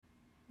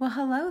Well,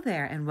 hello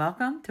there, and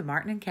welcome to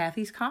Martin and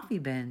Kathy's Coffee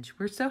Binge.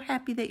 We're so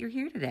happy that you're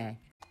here today.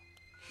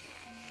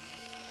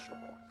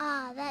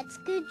 Ah, that's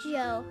good,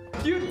 Joe.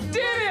 You did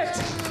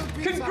it!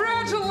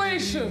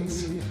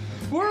 Congratulations!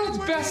 World's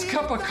best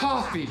cup of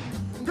coffee.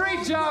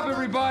 Great job,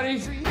 everybody.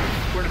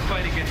 We're in a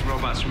fight against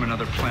robots from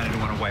another planet who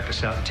want to wipe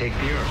us out and take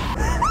the Earth.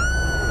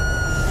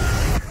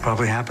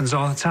 Probably happens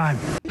all the time.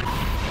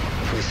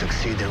 If we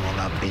succeed, there will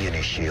not be any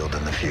S.H.I.E.L.D.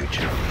 in the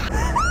future.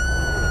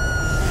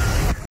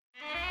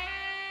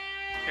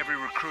 Every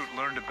recruit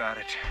learned about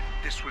it.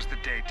 This was the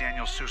day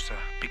Daniel Sousa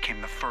became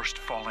the first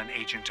fallen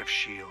agent of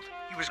S.H.I.E.L.D.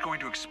 He was going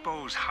to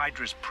expose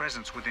Hydra's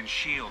presence within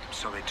S.H.I.E.L.D.,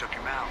 so they took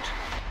him out.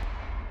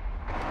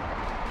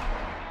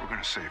 We're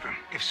gonna save him.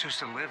 If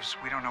Sousa lives,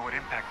 we don't know what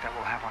impact that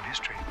will have on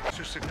history.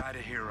 Sousa died a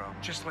hero,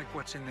 just like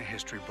what's in the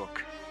history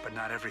book. But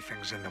not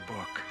everything's in the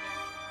book.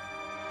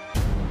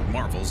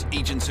 Marvel's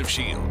Agents of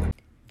S.H.I.E.L.D.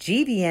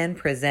 GVN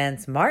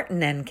presents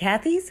Martin and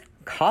Kathy's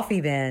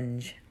Coffee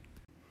Binge.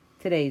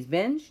 Today's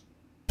binge: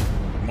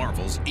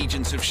 Marvel's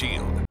Agents of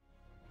S.H.I.E.L.D.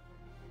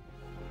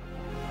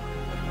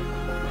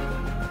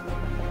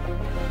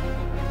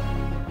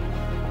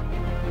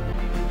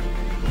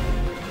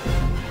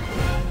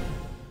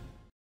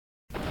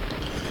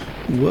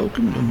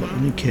 Welcome to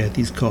Martin and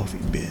Kathy's Coffee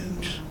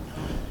Binge.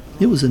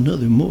 It was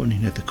another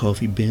morning at the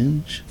Coffee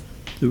Binge.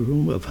 The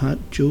aroma of hot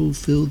Joe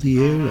filled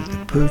the air like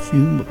the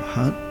perfume of a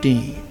hot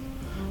dame.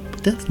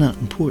 But that's not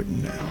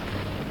important now.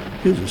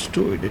 Here's a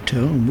story to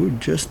tell, and we're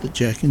just the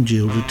Jack and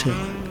Jill to tell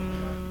it.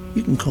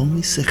 You can call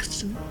me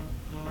Sexton,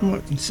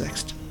 Martin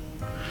Sexton.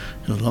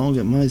 And along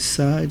at my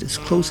side, as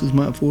close as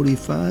my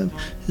 45,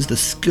 is the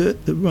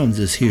skirt that runs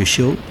this here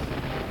show,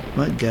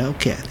 my gal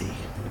Kathy.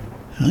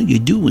 How you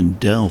doing,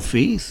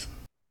 dollface?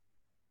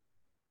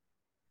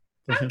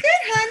 I'm good,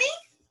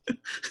 honey.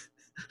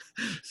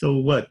 So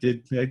what?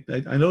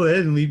 I know that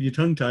didn't leave you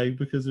tongue-tied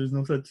because there's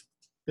no such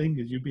thing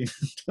as you being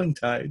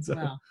tongue-tied. So.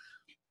 Well,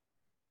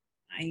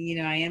 I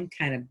am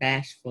kind of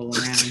bashful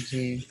around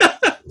you.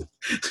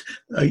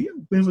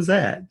 When was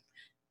that?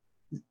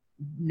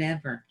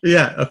 Never.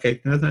 Yeah,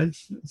 okay. Not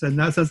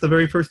since the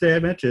very first day I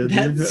met you.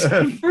 That's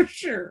for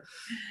sure.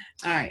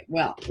 All right,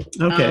 well.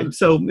 Okay,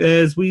 so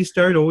as we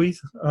start always,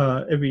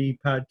 every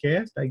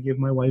podcast, I give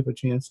my wife a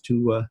chance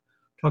to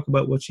talk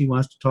about what she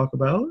wants to talk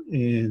about,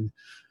 and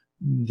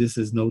this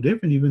is no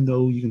different, even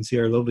though you can see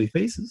our lovely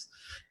faces.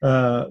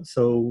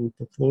 So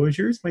the floor is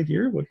yours, my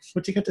dear.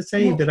 What you got to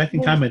say that I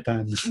can comment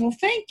on? Well,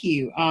 thank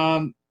you.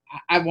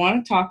 I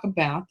want to talk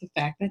about the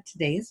fact that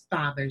today is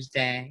Father's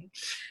Day.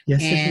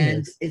 Yes, and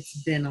it is.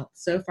 It's been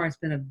so far. It's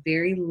been a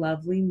very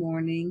lovely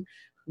morning.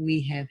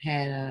 We have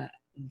had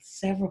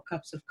several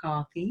cups of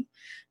coffee,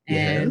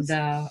 and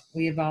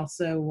we have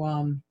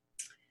also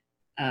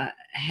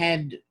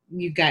had.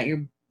 You got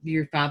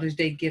your Father's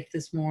Day gift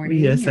this morning.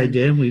 Yes, I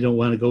did. We don't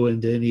want to go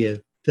into any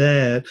of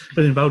that,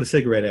 but it involved a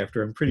cigarette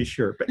after, I'm pretty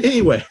sure. But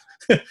anyway.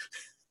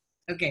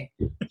 Okay,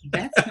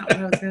 that's not what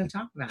I was going to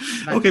talk about.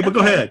 Okay, but go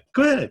ahead.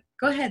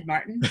 Go ahead,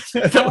 Martin.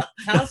 Tell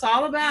us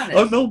all about it.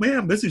 Oh no,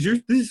 ma'am, this is yours.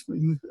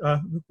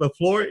 The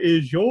floor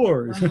is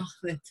yours. Well,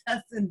 it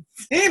doesn't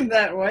seem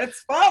that way.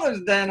 It's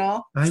Father's Day and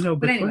all. I know,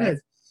 but anyways, go ahead.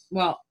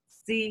 Well,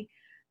 see,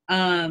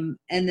 and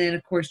then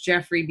of course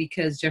Jeffrey,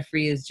 because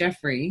Jeffrey is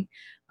Jeffrey,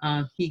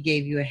 he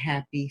gave you a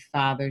happy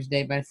Father's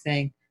Day by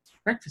saying,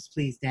 "Breakfast,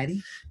 please,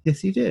 Daddy." Yes,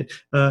 he did.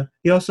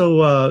 He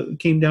also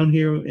came down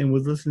here and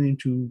was listening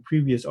to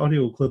previous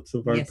audio clips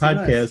of our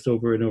podcast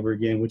over and over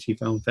again, which he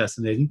found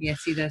fascinating.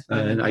 Yes, he does.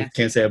 And I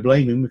can't say I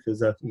blame him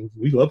because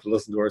we love to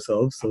listen to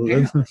ourselves. So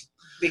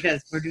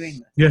because we're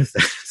doing this. Yes.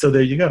 So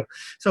there you go.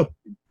 So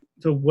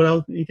what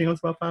else? Anything else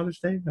about Father's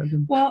Day?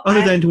 Well,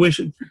 other than to wish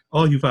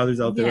all you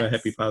fathers out there a yes,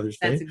 happy Father's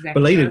Day. Exactly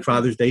belated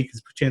Father's Day,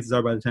 because chances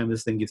are by the time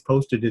this thing gets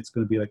posted, it's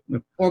going to be like.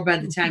 Or by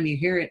the time you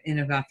hear it in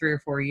about 3 or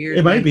 4 years,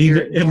 it might be.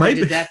 It might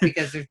be that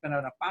because there's been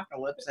an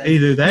apocalypse. And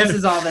either that. This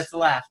is all that's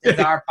left. Is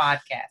our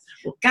podcast.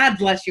 God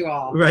bless you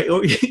all. Right.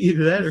 Or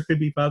either that, or it could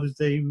be Father's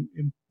Day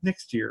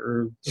next year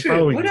or the True,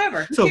 following.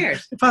 Whatever. Who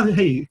cares? Father's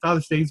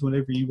Day is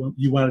whenever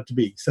you want it to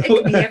be. So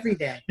it can be every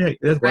day. Yeah,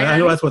 that's right, I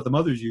know that's what the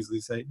mothers usually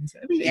say. They say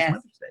every day is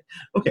Mother's Day.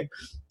 Okay.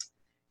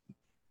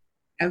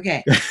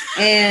 Okay.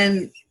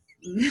 And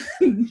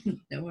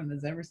no one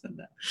has ever said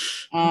that.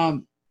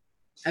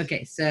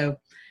 Okay, so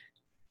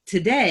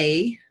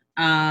today,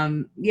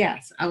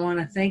 yes, I want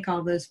to thank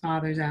all those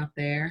fathers out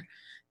there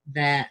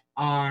that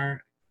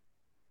are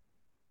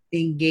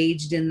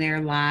engaged in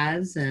their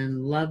lives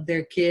and love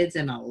their kids,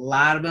 and a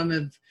lot of them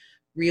have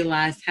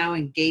realized how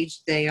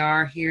engaged they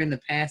are here in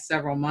the past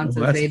several months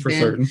as they've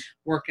been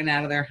working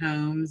out of their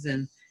homes,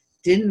 and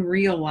didn't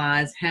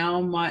realize how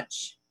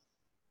much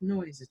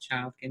noise a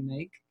child can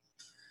make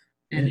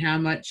and how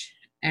much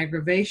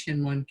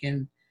aggravation one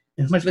can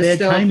how much bad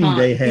timing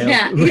they have.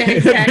 Yeah,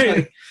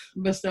 exactly.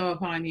 Bestow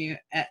upon you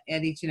at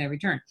each and every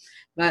turn.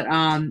 But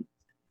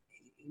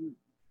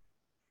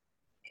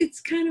it's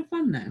kind of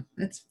fun though.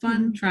 It's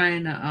fun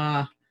trying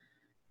to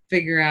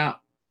figure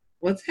out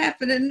what's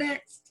happening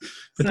next.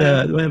 But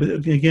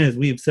again, as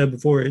we have said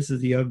before, this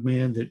is a young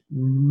man that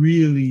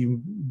really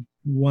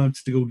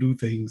wants to go do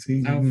things.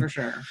 For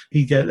sure.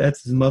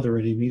 That's his mother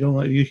in him. He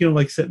don't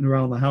like sitting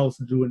around the house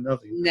and doing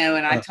nothing. No,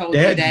 and I told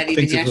you that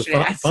even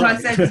yesterday. So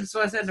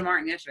I said to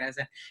Martin yesterday, I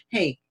said,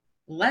 hey,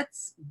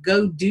 let's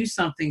go do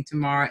something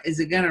tomorrow. Is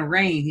it going to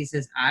rain? He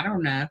says, I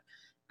don't know.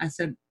 I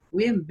said,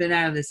 we haven't been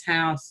out of this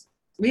house.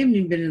 We haven't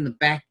even been in the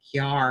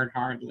backyard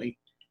hardly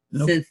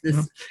since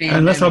this pandemic.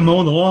 Unless I'm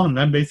mowing the lawn,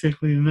 I'm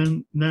basically,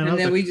 and then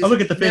I'll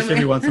look at the fish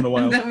every once in a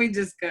while. Then we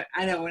just go,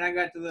 I know, when I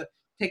got to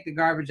take the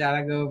garbage out,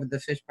 I go over the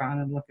fish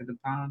pond and look at the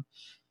pond.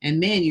 And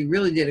man, you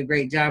really did a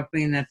great job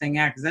cleaning that thing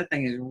out, because that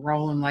thing is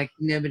rolling like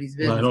nobody's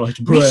business. Well, I don't like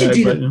to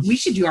brag, we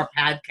should do our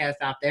podcast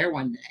out there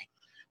one day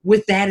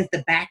with that as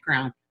the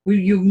background.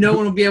 No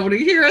one will be able to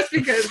hear us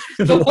because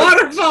the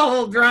waterfall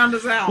will drown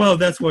us out. Well,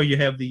 that's why you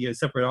have the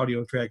separate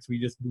audio tracks. We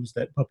just boost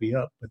that puppy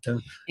up. But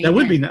that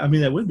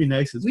would be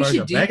nice as far as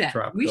a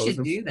backdrop. We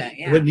should do that.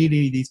 Yeah. We wouldn't need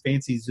any of these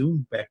fancy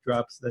Zoom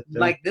backdrops that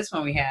like this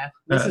one we have.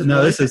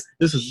 This is.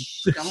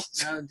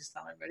 Don't just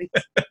tell everybody.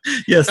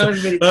 Yes, I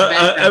was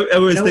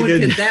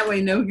thinking that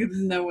way. No one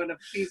can know what a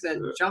piece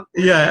of junk.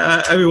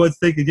 Yeah, everyone's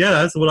thinking, yeah,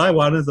 that's what I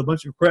want is a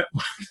bunch of crap.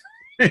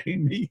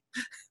 Me.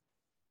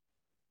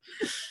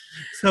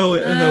 So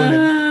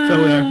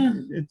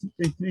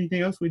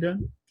anything else we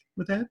done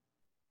with that?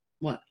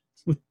 What?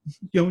 With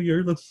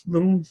your little.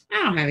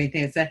 I don't have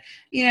anything to say.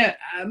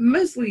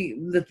 Mostly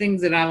the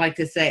things that I like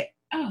to say.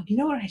 Oh, you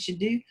know what I should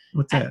do?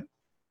 What's that?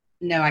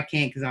 No, I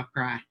can't because I'll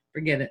cry.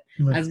 Forget it.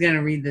 I was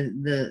gonna read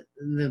the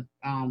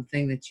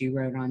thing that you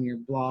wrote on your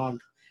blog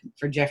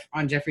for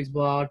on Jeffrey's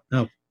blog.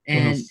 Oh.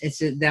 And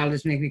that'll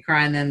just make me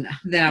cry, and then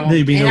I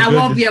won't. I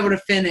won't be able to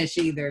finish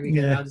either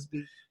because I'll just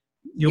be.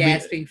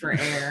 Gasping for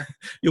air.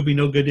 You'll be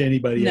no good to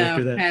anybody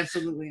after that. No,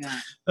 absolutely not.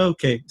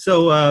 Okay,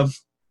 so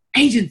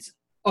Agents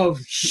of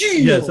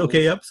S.H.I.E.L.D. Yes,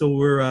 okay, so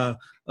we're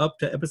up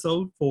to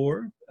episode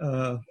 4.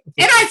 And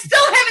I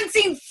still haven't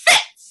seen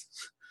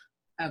Fitz.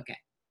 Okay.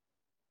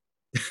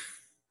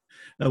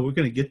 We're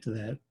gonna get to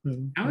that.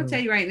 I'm gonna tell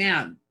you right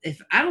now,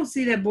 if I don't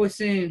see that boy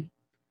soon,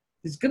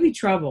 there's gonna be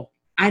trouble.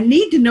 I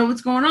need to know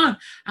what's going on.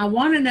 I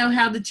want to know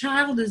how the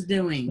child is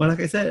doing. Well,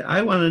 like I said,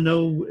 I want to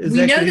know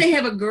exactly. We know they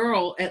have a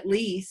girl at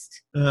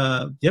least.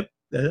 Yep,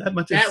 that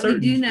much is that certain.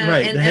 We do know,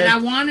 right, and I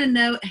want to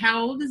know how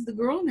old is the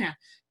girl now?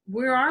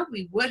 Where are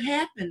we? What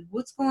happened?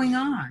 What's going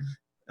on?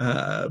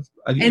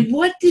 And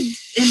what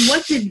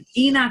did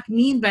Enoch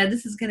mean by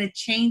this is going to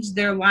change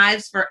their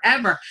lives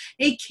forever?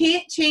 It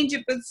can't change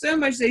it, but so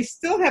much. They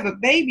still have a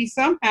baby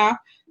somehow.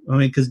 I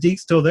mean, because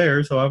Deke's still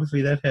there, so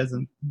obviously that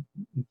hasn't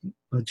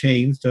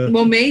changed.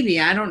 Well, maybe.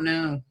 I don't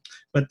know.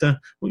 But, I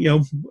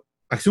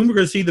assume we're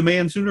going to see the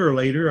man sooner or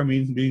later. I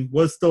mean, he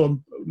was still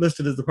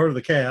listed as a part of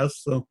the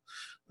cast. So,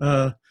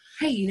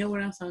 hey, you know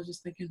what else I was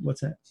just thinking?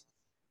 What's that?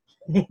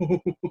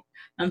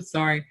 I'm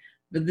sorry,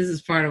 but this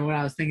is part of what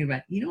I was thinking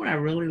about. You know what I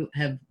really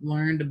have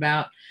learned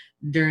about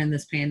during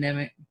this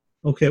pandemic?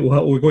 Okay,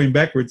 well, we're going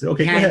backwards.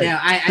 Okay, go ahead.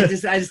 I know.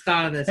 I just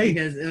thought of this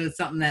because it was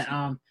something that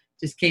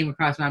just came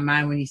across my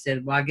mind when you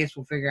said, well, I guess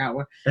we'll figure out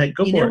where. Hey,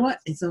 you know what?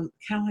 It's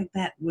kind of like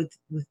that with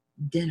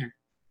dinner.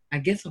 I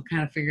guess we'll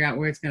kind of figure out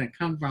where it's going to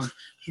come from.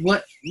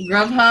 What,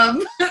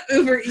 Grubhub,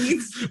 Uber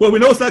Eats? Well, we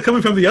know it's not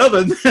coming from the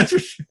oven, that's for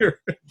sure.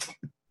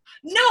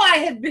 No, I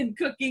had been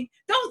cooking.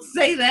 Don't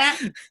say that.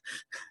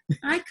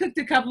 I cooked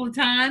a couple of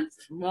times.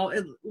 Well,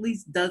 at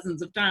least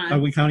dozens of times. Are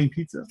we counting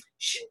pizza?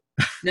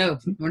 No,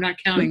 we're not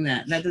counting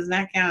that. That does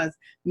not count as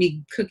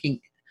me cooking.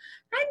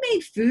 I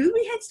made food.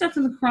 We had stuff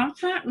in the crock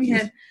pot.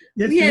 Yes,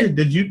 you did.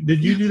 Did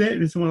you do that, or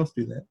did someone else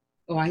do that?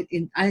 Oh, I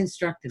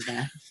instructed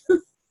that.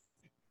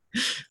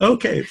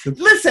 Okay. So.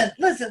 Listen.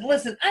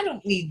 I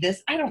don't need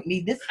this. I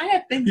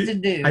have things to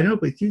do. I know,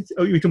 but you're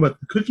talking about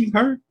the cooking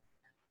part?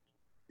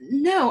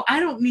 No, I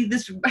don't need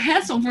this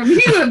hassle from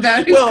you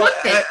about who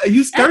cooked it.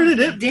 You started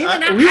it.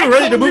 Damn it, we were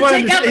ready to move on.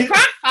 Take out the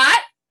crock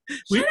pot.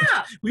 Shut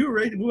up. We were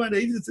ready to move on to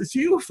Agents of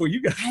S.H.I.E.L.D. before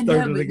you got started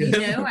I know, but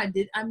again. I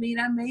did. I mean,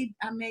 I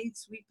made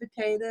sweet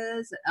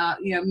potatoes.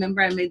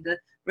 Remember I made the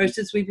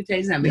roasted sweet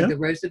potatoes. I made the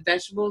roasted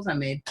vegetables. I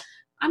made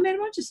a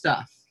bunch of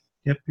stuff.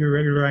 Yep, you're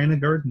ready to ride in a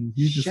garden.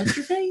 Shut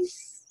your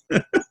face.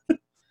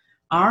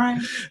 All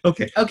right.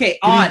 Okay.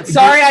 On.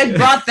 Sorry, I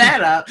brought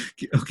that up.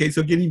 Okay,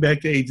 so getting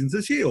back to Agents of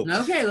S.H.I.E.L.D.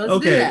 Okay,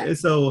 let's do that. Okay,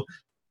 so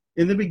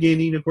in the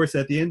beginning, of course,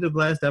 at the end of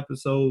last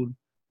episode,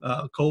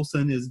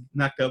 Coulson is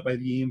knocked out by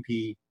the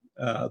EMP.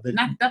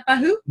 Knocked out by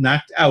who?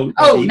 Knocked out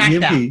by the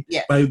EMP out.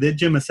 Yes. By the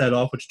Gemma set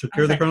off, which took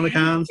care of the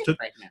Chronicons,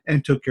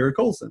 took care of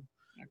Coulson.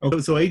 Okay,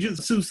 so Agent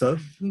Sousa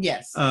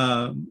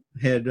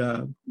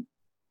had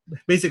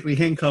basically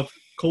handcuffed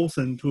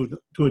Coulson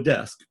to a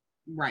desk.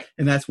 Right.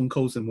 And that's when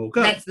Coulson woke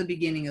up. That's the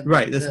beginning of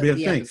that's the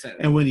thing. episode.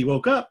 And when he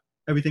woke up,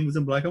 everything was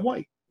in black and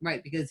white.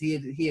 Right, because he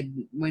had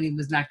when he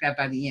was knocked out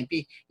by the EMP,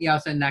 he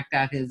also knocked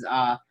out his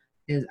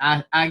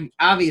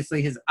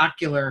obviously his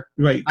ocular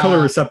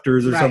color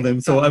receptors or something.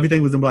 So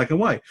everything was in black and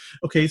white.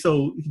 Okay,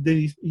 so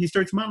then he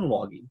starts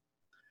monologuing.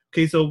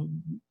 Okay, so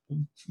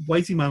why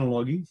is he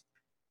monologuing?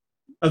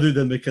 Other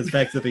than because the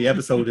fact that the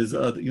episode is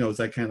it's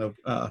that kind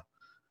of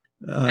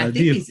I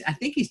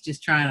think he's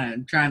just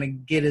trying to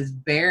get his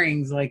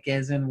bearings, like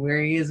as in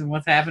where he is and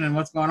what's happening,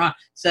 what's going on.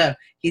 So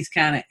he's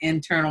kind of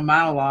internal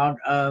monologue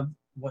of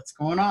what's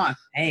going on.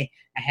 Hey,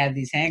 I have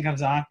these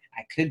handcuffs on.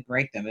 I could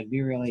break them. It'd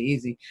be really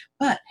easy.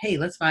 But hey,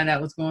 let's find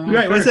out what's going on.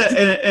 Right. First.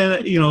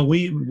 And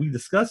we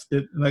discussed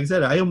it. Like I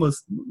said, I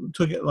almost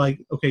took it like,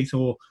 okay,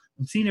 so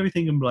I'm seeing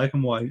everything in black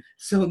and white.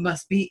 So I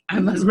must be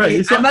in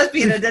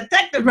a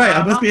detective right.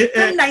 I must be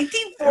from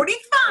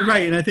 1945.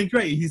 Right, and I think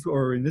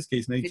or in this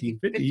case 1950,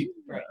 50,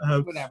 right,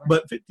 whatever.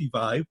 But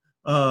 55.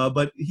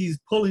 But he's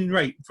pulling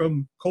right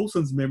from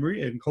Coulson's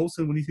memory, and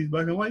Coulson, when he sees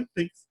black and white,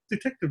 thinks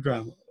detective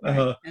drama.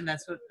 Right. And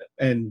that's what.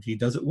 And he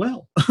does it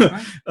well.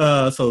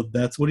 Right. So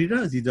that's what he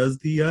does. He does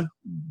the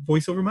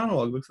voiceover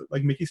monologue, looks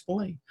like Mickey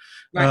Spillane,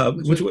 right,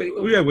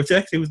 which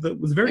actually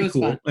was very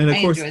cool. Fun.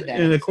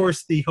 And of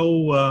course, the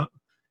whole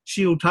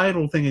Shield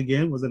title thing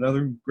again was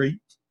another great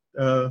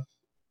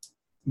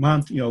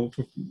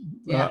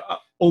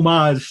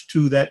homage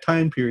to that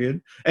time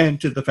period and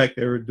to the fact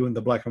they were doing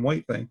the black and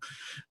white thing.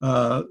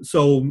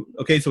 So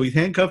he's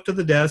handcuffed to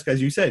the desk,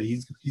 as you said.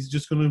 He's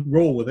just going to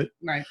roll with it.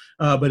 Right.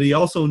 But he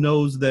also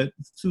knows that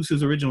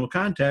Sousa's original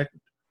contact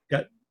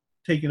got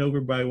taken over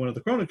by one of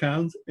the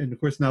Chronicons, and of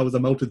course now is a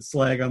melted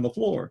slag on the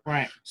floor.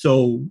 Right.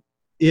 So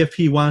if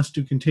he wants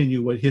to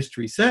continue what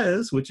history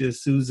says, which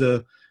is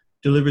Sousa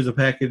delivers a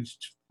package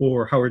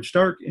for Howard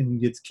Stark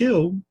and gets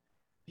killed,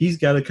 he's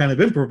got to kind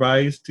of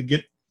improvise to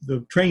get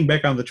the train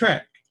back on the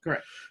track.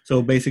 Correct.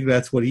 So basically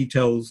that's what he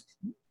tells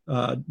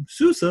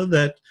Sousa,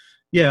 that,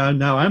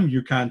 now I'm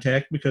your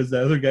contact because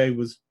the other guy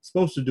was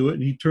supposed to do it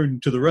and he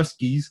turned to the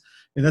Ruskies,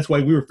 and that's why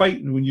we were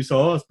fighting when you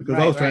saw us, because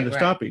I was trying to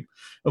stop him.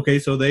 Okay,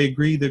 so they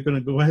agree they're going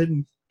to go ahead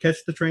and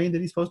catch the train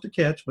that he's supposed to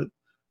catch, but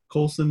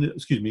Coulson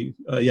is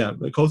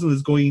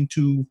going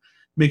to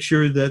make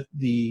sure that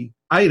the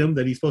item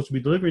that he's supposed to be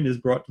delivering is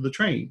brought to the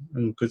train,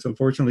 because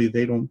unfortunately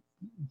they don't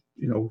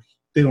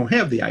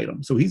have the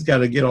item. So he's got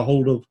to get a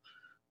hold of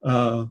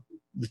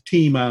the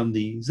team on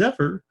the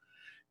Zephyr.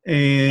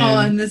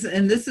 And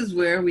this is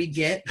where we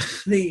get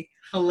the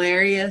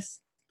hilarious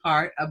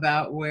part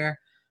about where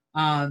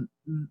our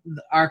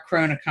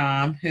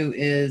Chronicom, who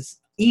is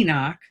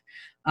Enoch,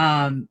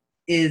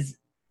 is,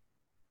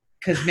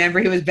 because remember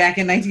he was back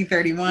in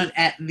 1931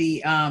 at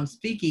the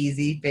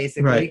Speakeasy,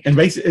 basically, right,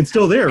 and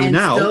still there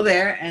now. Still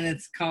there, and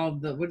it's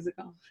called what is it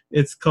called?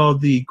 It's called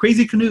the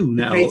Crazy Canoe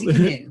now. Crazy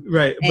Canoe,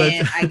 right?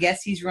 And I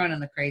guess he's running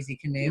the Crazy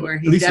Canoe, or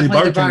he's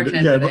definitely the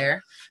bartender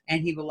there,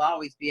 and he will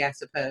always be, I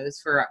suppose,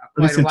 for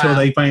quite a while. Until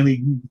they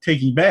finally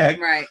take him back.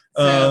 Right.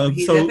 So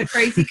he's at the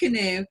Crazy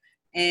Canoe,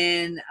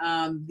 and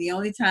the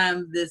only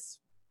time this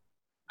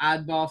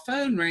oddball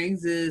phone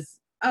rings is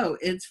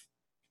it's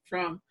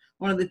from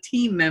one of the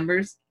team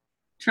members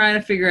trying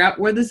to figure out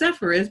where the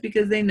Zephyr is,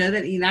 because they know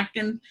that Enoch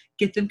can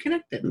get them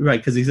connected.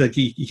 Right, because he's like,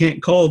 you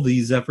can't call the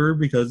Zephyr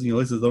because,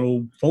 this is an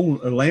old phone,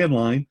 a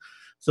landline.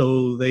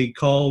 So they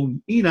call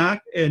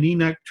Enoch, and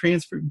Enoch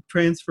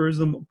transfers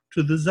them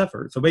to the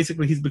Zephyr. So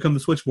basically he's become the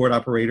switchboard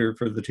operator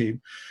for the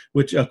team,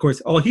 which, of course,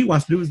 all he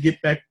wants to do is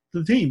get back to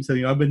the team. So,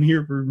 I've been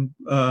here for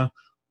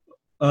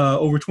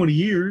over 20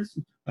 years.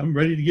 I'm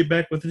ready to get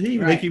back with the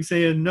team. Right. They keep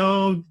saying,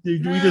 no, we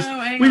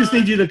just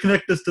need you to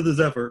connect us to the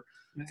Zephyr.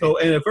 Right. So,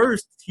 and at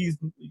first he's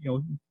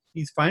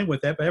fine with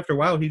that, but after a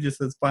while he just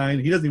says fine.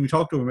 He doesn't even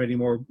talk to him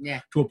anymore.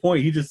 Yeah. To a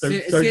point, he just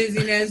as soon as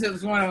he knows it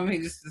was one of them, he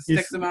just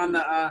sticks him on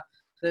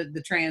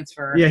the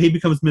transfer. Yeah, he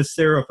becomes Miss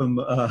Sarah from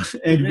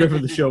Andy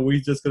Griffith the show, where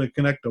he's just going to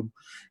connect them.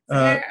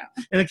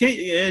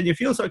 And you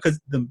feel sorry because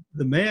the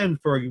man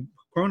for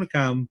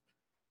Chronicom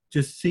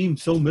just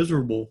seems so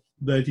miserable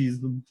that he's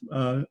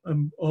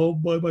I'm all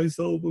by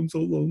myself. I'm so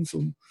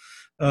lonesome.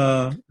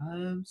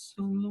 I'm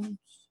so lonesome.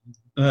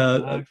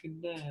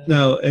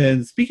 Now,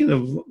 and speaking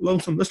of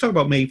lonesome, let's talk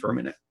about May for a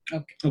minute.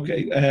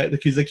 Okay.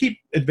 Because they keep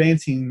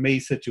advancing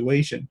May's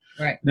situation.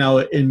 Right. Now,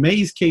 in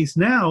May's case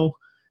now,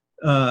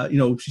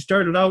 she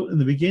started out in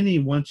the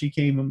beginning once she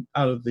came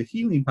out of the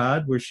healing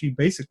pod, where she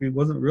basically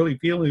wasn't really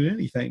feeling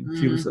anything.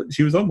 Mm-hmm.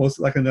 She was almost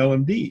like an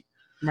LMD.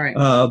 Right.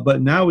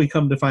 But now we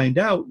come to find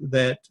out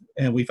that,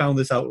 and we found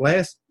this out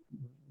last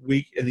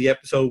week in the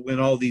episode when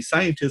all these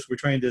scientists were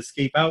trying to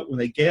escape out when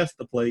they gassed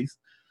the place.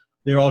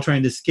 They're all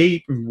trying to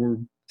escape and were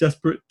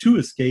desperate to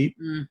escape.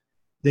 Mm.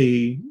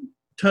 They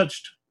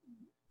touched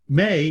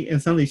May,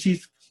 and suddenly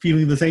she's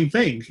feeling the same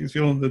thing. She's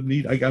feeling the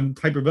need. I'm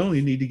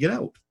hyperventilating, need to get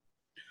out.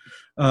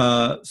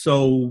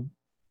 So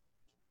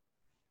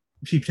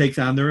she takes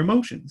on their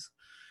emotions.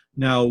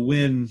 Now,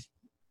 when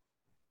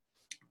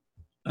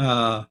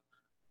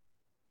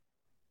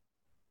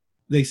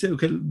they say,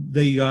 okay,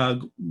 they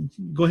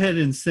go ahead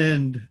and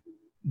send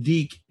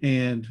Deke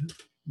and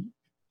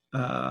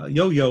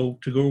Yo-Yo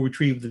to go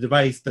retrieve the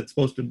device that's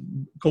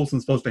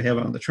Coulson's supposed to have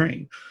on the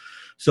train.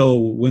 So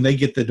when they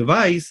get the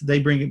device, they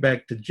bring it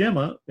back to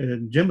Gemma,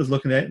 and Gemma's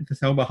looking at it and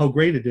talking about how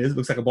great it is. It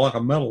looks like a block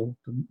of metal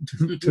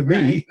to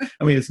me.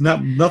 I mean, it's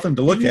nothing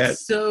to look at.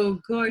 So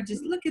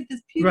gorgeous. Look at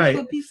this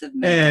beautiful piece of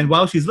metal. And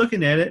while she's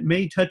looking at it,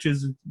 May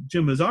touches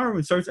Gemma's arm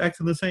and starts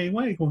acting the same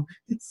way, going,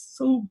 "It's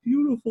so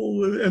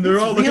beautiful." And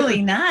they're all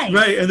really nice,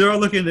 right? And they're all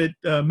looking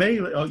at May,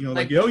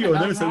 like Yo-Yo,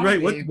 and they're saying,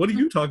 "Right, what are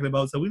you talking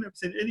about?" So we've never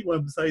seen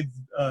anyone besides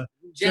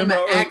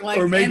Gemma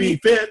or maybe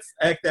Fitz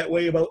act that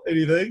way about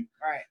anything.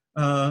 Right.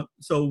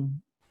 So,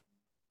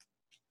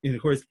 and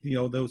of course,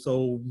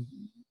 so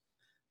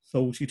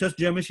she touched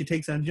Gemma. She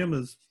takes on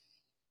Gemma's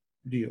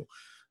deal.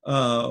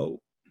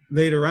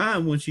 Later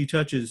on, when she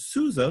touches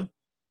Sousa,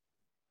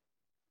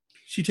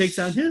 she takes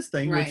on his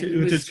thing, which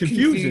is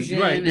confusion,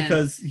 right?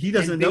 Because he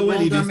doesn't know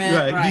any of these.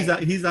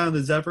 Right. He's on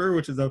the Zephyr,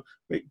 which is to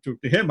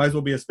him might as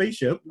well be a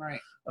spaceship. Right.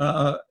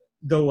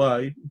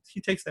 Though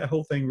he takes that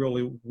whole thing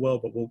really well,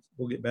 but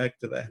we'll get back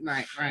to that.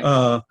 Right.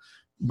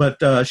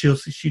 But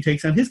she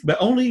takes on his, but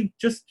only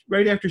just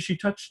right after she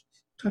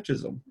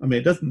touches him. I mean,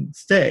 it doesn't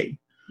stay.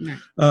 Right.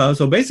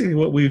 So basically,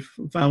 what we've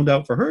found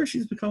out for her,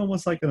 she's become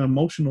almost like an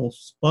emotional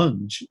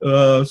sponge.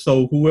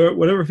 So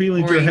whatever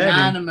feelings you're having,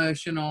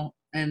 non-emotional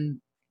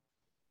and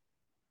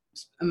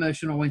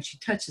emotional when she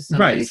touches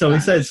somebody. Right. So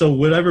he said, so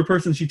whatever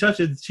person she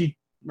touches, she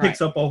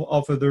picks up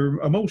off of their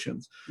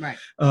emotions. Right.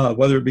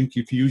 Whether it be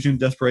confusion,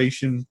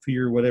 desperation,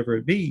 fear, whatever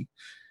it be.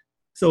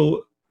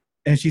 So.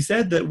 And she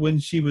said that when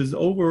she was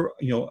over,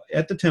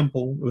 at the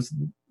temple,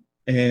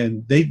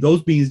 and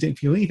those beings didn't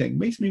feel anything.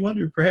 Makes me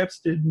wonder,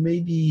 perhaps did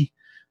maybe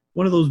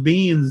one of those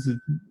beings,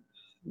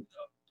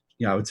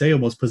 I would say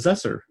almost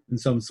possess her in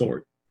some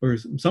sort or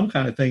some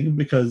kind of thing,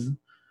 because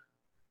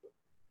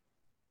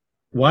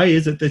why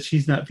is it that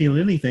she's not feeling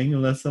anything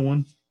unless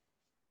someone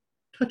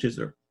touches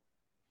her?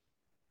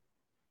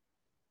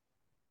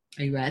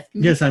 Are you asking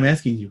me? Yes, I'm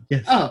asking you.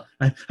 Yes. Oh.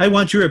 I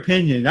want your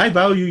opinion. I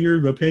value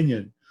your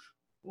opinion.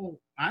 Well,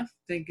 I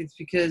think it's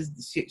because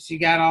she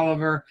got all of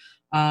her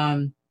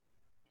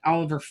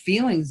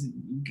feelings.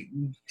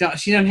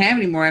 She doesn't have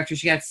any more after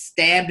she got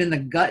stabbed in the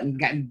gut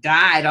and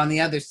died on the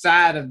other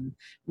side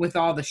with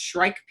all the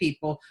Shrike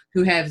people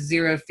who have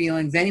zero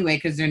feelings anyway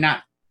because they're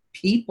not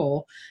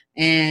people.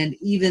 And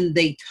even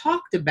they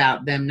talked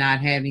about them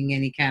not having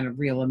any kind of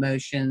real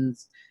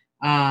emotions.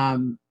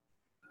 When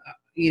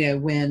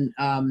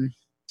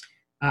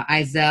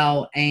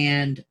Izell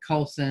and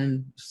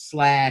Coulson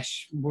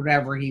 /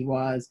 whatever he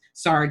was,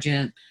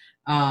 Sergeant,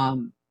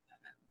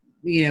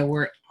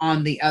 were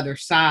on the other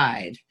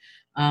side.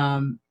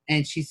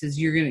 And she says,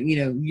 you're going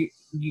to,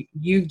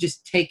 you've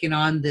just taken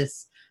on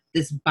this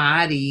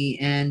body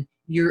and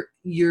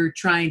you're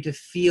trying to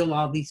feel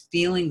all these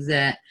feelings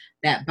that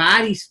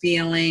body's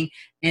feeling,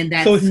 and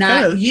that's so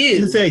not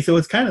you. So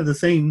it's kind of the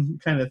same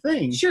kind of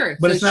thing. Sure.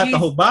 But so it's not the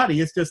whole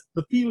body, it's just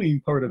the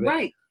feeling part of it.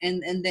 Right.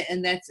 And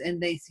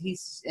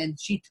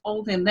she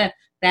told him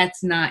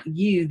that's not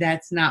you,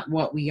 that's not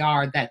what we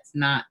are, that's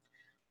not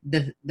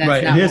that's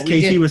right. Not in his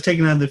case, he was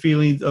taking on the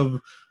feelings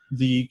of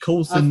the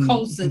Coulson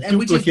and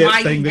which is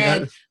why he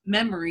had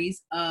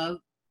memories of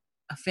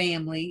a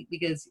family,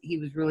 because he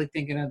was really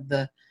thinking of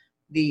the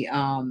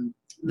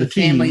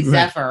family team,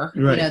 Zephyr,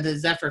 right. The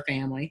Zephyr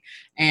family,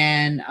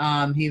 and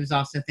he was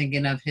also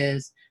thinking of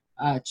his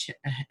a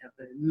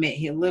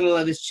little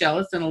of his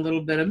cellist and a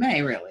little bit of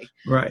May, really.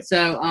 Right.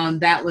 So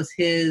that was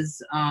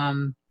his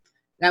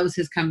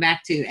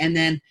comeback to, and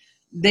then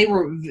they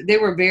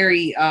were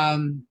very. I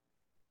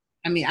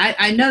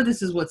know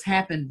this is what's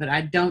happened, but I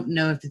don't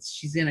know if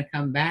she's going to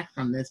come back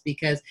from this,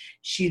 because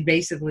she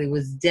basically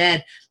was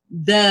dead,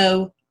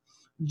 though.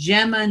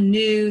 Gemma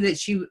knew that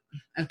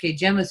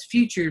Gemma's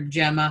future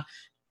Gemma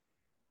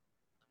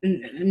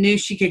knew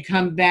she could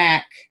come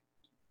back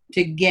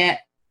to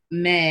get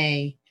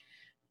May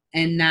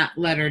and not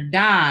let her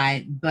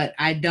die, but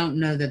I don't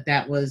know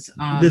that was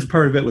this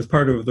part of it was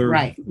part of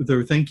their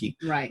their thinking.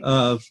 Right.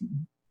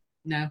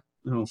 No.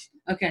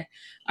 Okay.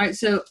 All right.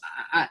 So,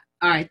 all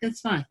right, that's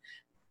fine.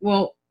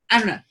 Well, I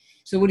don't know.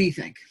 So, what do you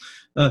think?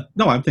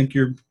 No, I think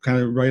you're kind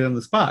of right on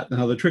the spot.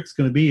 Now, the trick's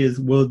going to be is,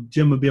 will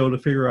Gemma be able to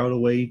figure out a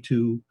way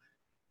to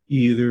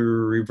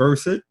either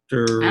reverse it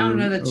or... I don't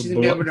know that she's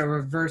going to be able to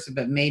reverse it,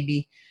 but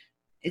maybe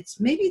it's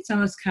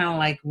almost kind of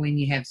like when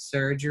you have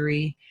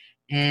surgery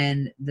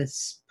and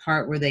this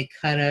part where they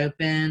cut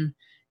open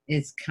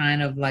is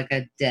kind of like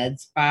a dead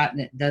spot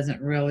and it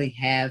doesn't really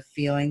have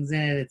feelings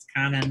in it. It's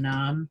kind of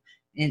numb.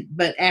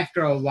 But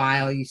after a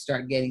while, you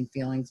start getting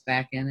feelings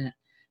back in it.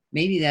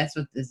 Maybe that's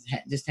what this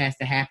just has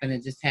to happen.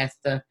 It just has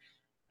to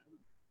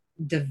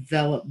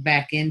develop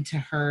back into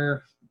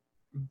her.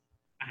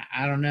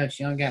 I don't know.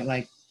 She only got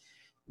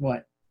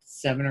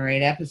 7 or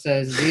 8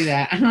 episodes to do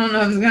that. I don't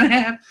know if it's going to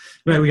happen.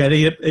 Right, we got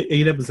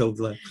 8 episodes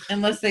left.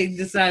 Unless they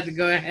decide to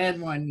go ahead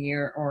one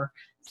year or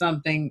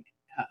something,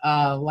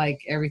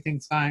 like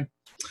everything's fine.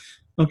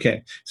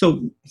 Okay,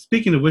 so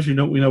speaking of which,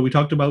 we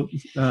talked about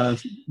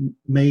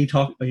May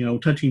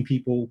touching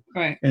people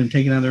right. and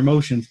taking on their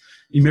emotions.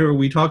 You remember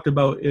we talked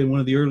about in one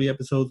of the early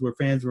episodes where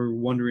fans were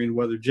wondering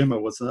whether Gemma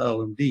was an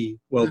LMD.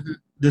 Well,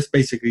 this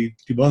basically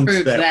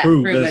debunks that,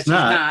 proves that it's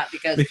not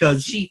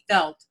because she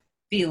felt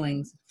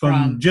feelings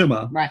from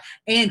Gemma. Right.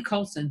 And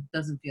Coulson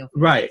doesn't feel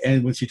feelings. Right.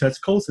 And when she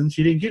touched Coulson,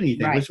 she didn't get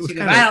anything. Right. Which was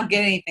I don't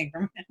get anything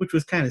from him. Which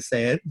was kind of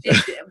sad.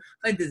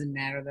 It doesn't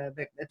matter, though.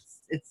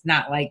 It's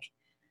not like...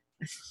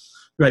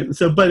 Right.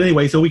 So, but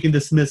anyway, so we can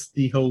dismiss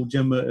the whole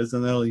Gemma as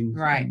an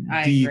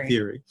LMD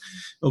theory.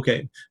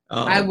 Okay.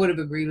 I would have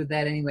agreed with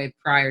that anyway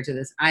prior to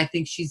this. I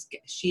think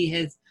she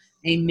has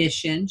a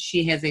mission.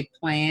 She has a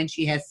plan.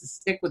 She has to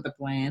stick with the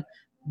plan.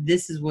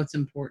 This is what's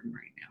important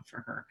right now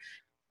for her.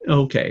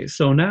 Okay.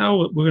 So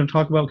now we're going to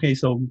talk about,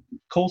 so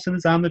Coulson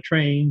is on the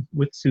train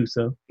with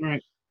Sousa.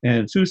 Right.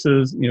 And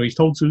Sousa's, he's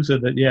told Sousa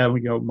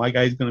that, my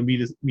guy's going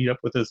to meet up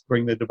with us,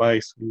 bring the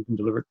device, we can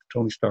deliver it to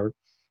Tony Stark.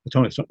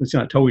 It's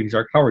not Tony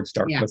Stark, Howard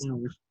Stark. Yeah,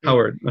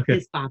 Howard. Okay.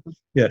 His papa.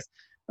 Yes.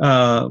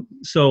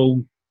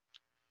 So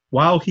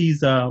while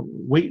he's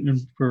waiting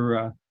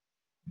for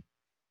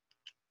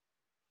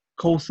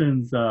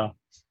Coulson's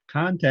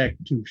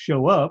contact to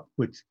show up,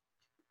 which,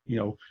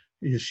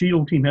 his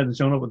SHIELD team hasn't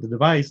shown up with the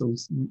device, so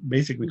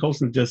basically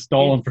Coulson's just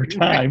stalling for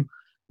time.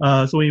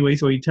 So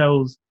he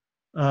tells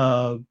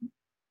Sousa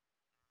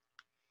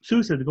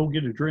to go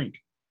get a drink.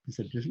 He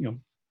said, just,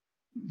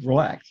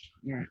 relax.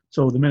 Yeah.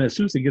 So the minute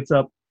Sousa gets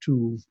up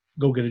to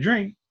go get a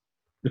drink,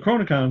 the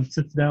Chronicon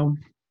sits down,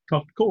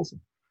 talk to Coulson,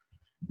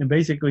 and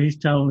basically he's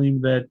telling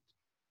him that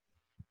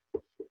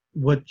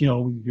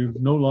you're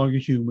no longer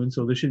human,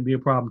 so this shouldn't be a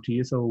problem to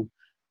you. So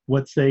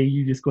what say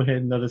you just go ahead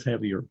and let us have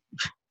the Earth?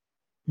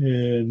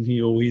 And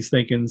he's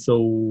thinking,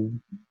 so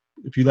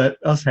if you let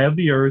us have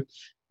the Earth,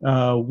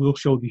 we'll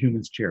show the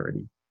humans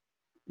charity.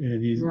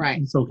 And he's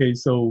right. It's okay.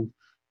 So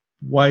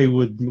why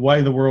in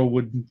the world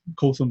would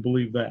Coulson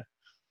believe that?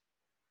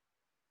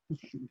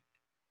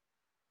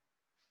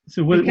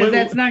 So because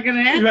that's not going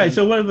to happen. Right.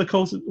 So what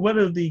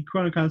have the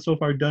Chronicons so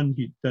far done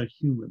to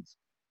humans?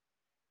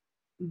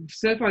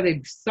 So far,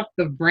 they've sucked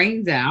the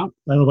brains out.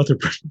 I don't know about their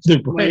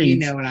brains. Well, you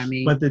know what I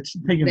mean. But they're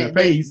taking their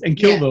face and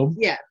kill them.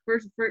 Yeah.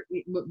 First,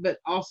 but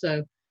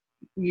also,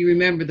 you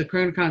remember the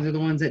Chronicons are the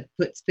ones that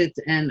put Spitz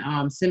and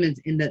Simmons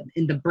in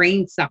the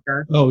brain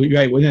sucker. Oh,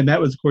 right. Well, then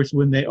that was, of course,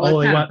 when they it's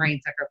not a brain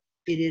sucker.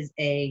 It is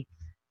a.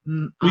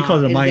 We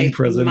call it a mind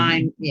prison.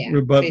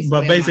 But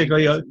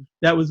basically,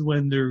 that was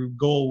when their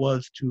goal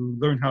was to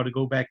learn how to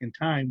go back in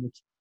time.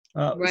 Which,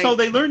 right. So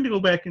they learned to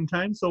go back in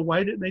time. So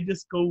why didn't they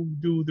just go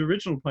do the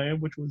original plan,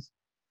 which was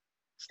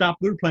stop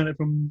their planet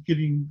from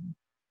getting,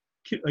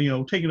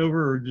 taken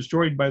over or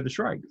destroyed by the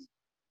Shrikes,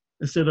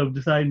 instead of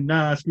deciding,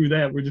 nah, screw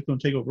that, we're just going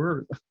to take over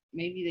Earth.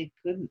 Maybe they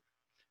couldn't.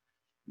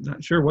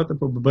 Not sure what the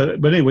problem,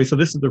 but anyway, so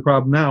this is the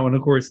problem now, and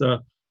of course,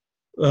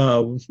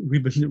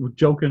 we've been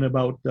joking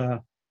about.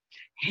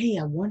 Hey,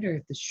 I wonder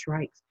if the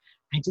Shrikes.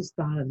 I just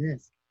thought of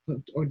this,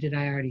 or did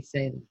I already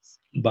say this?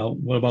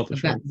 What about the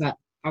Shrikes? But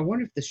I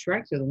wonder if the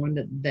Shrikes are the one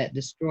that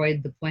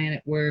destroyed the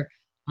planet where.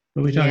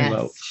 What are we talking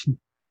about?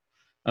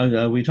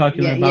 Are we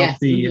talking about yes.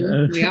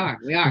 the? We are.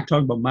 We're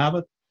talking about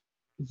Mavit.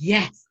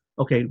 Yes.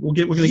 Okay, we're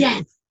gonna.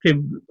 Yes. Okay,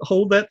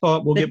 hold that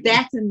thought.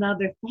 That's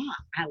another thought.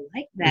 I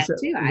like that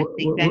too. I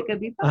think that could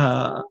be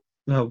possible.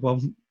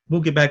 Well,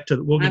 we'll get back to.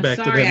 I'm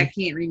sorry, I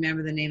can't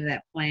remember the name of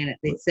that planet.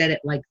 They said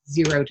it like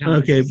 0 times.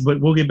 Okay, but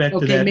we'll get back to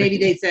that. Okay, maybe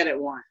they said it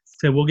once.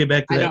 So we'll get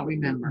back to that. I don't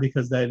remember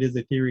because that is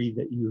a theory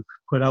that you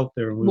put out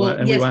there.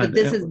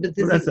 This is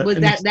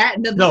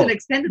an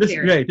extended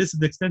theory. Right, this is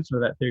the extension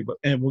of that theory. But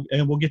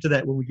we'll get to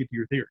that when we get to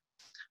your theory.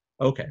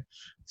 Okay,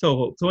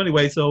 so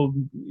anyway,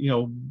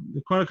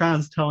 the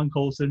Chronicons telling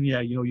Coulson, you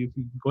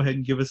can go ahead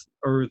and give us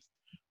Earth.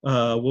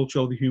 We'll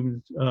show the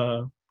humans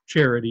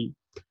charity.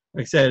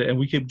 Like I said, and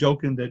we keep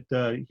joking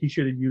that he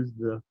should have used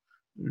the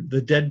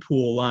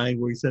Deadpool line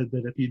where he said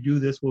that if you do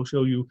this, we'll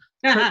show you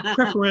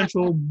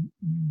preferential,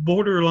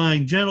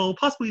 borderline, gentle,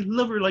 possibly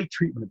lover-like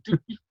treatment.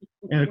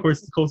 And of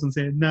course, Coulson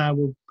said, "Nah,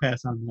 we'll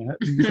pass on that."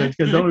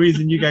 Because the only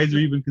reason you guys are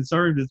even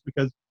concerned is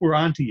because we're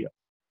onto you.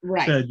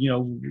 Right. Said,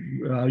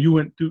 you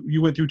went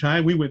through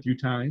time, we went through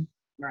time.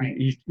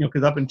 Right.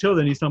 Because up until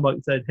then, he's talking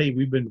about, said, "Hey,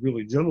 we've been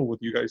really gentle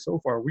with you guys so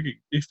far. We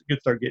could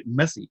start getting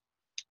messy."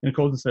 And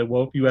Coulson said,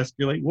 "Well, if you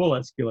escalate, we'll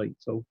escalate.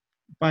 So,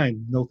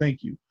 fine, no,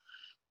 thank you."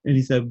 And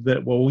he said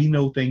that, "Well, we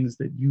know things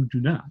that you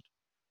do not."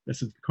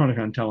 This is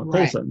Chronicon telling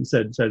Coulson. And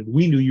said,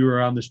 "We knew you were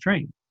on this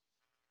train.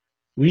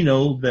 We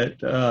know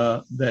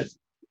that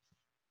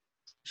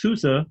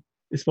Sousa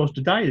is supposed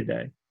to die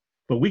today,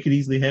 but we could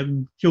easily have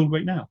him killed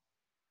right now."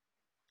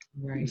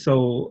 Right.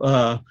 So,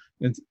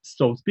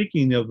 so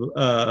speaking of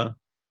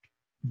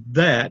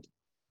that,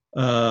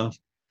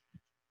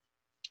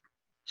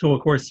 so of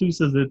course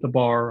Sousa's at the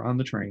bar on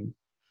the train,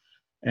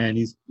 and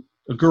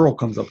a girl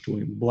comes up to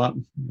him,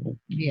 blonde,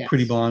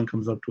 pretty blonde,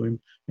 comes up to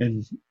him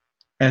and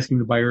asks him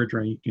to buy her a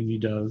drink, and he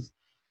does.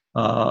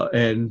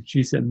 And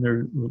she's sitting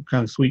there,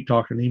 kind of sweet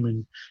talking to him,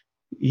 and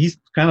he's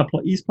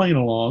playing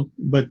along,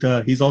 but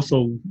he's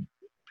also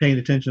paying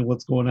attention to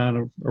what's going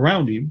on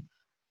around him.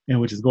 And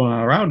which is going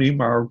on around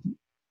him are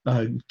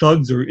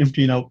thugs are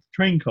emptying out the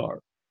train car.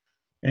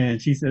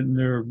 And she said,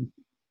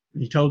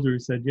 he told her, he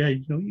said, yeah,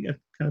 you know, you got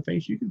the kind of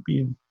face you could be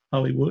in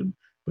Hollywood,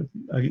 but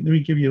let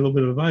me give you a little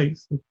bit of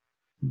advice. You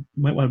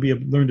might want to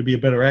learn to be a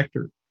better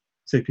actor.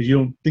 Said, because you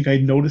don't think I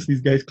noticed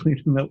these guys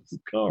cleaning out his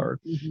car.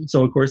 Mm-hmm.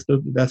 So of course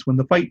that's when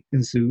the fight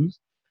ensues,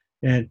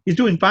 and he's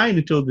doing fine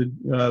until the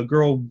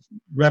girl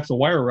wraps a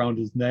wire around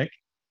his neck.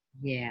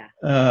 Yeah.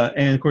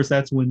 And of course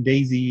that's when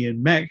Daisy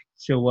and Mac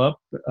show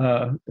up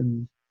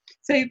and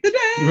save the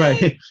day,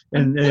 right,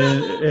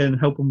 and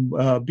help him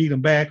beat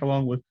him back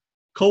along with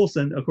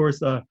Coulson. Of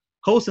course,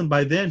 Coulson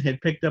by then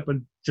had picked up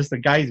just a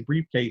guy's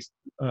briefcase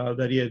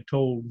that he had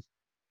told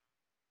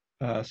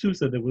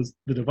Sousa that was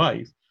the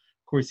device.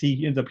 Of course,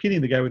 he ends up hitting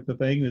the guy with the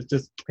thing. It's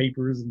just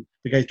papers and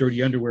the guy's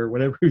dirty underwear,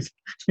 whatever's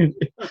in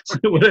it.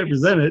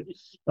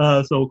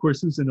 So of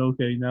course, Sousa,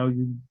 okay, now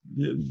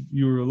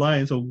you were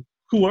lying. So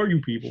who are you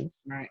people?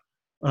 Right.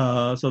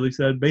 So they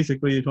said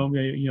basically they told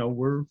me,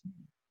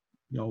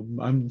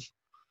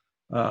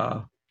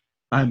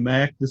 I'm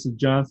Mac. This is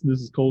Johnson.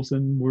 This is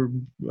Coulson. We're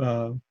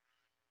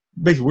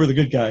basically we're the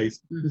good guys.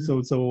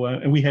 Mm-hmm. So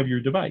and we have your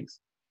device.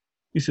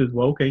 He says,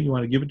 well, okay, you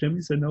want to give it to him?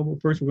 He said, no, well,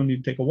 first we're going to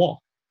need to take a walk,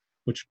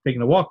 which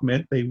taking a walk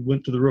meant they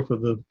went to the roof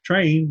of the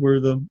train where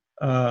the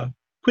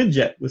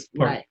Quinjet was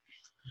parked.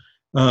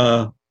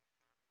 Right.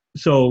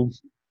 So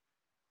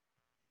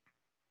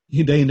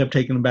they end up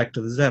taking him back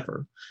to the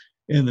Zephyr.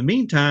 In the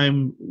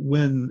meantime,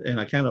 and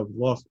I kind of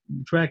lost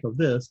track of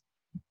this,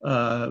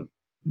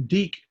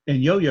 Deke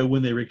and Yo-Yo,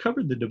 when they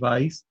recovered the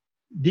device,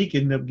 Deke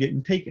ended up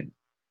getting taken.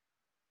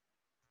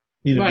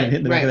 He ended up getting hit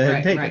in the back of the head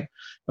and taken. Right.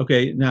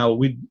 Okay, now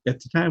at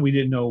the time we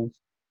didn't know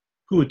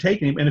who had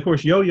taken him, and of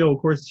course Yo-Yo,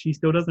 of course, she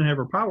still doesn't have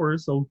her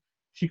powers, so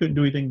she couldn't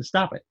do anything to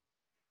stop it.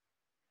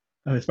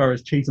 As far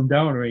as chase him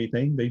down or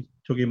anything, they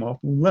took him off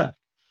and left.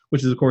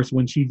 Which is, of course,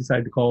 when she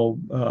decided to call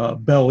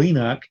Belle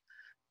Enoch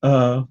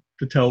to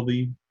tell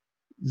the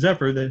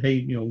Zephyr that,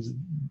 hey,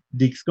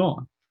 Deke's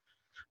gone.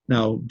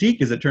 Now,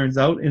 Deke, as it turns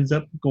out, ends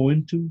up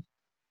going to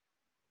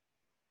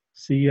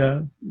see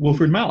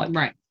Wilfred Mallett.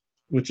 Right.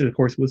 Which, of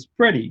course, was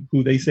Freddy,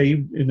 who they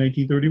saved in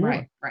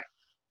 1931. Right.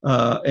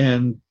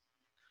 And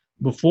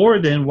before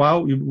then,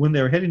 when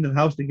they were heading to the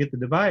house to get the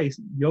device,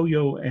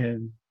 Yo-Yo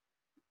and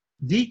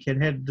Deke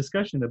had a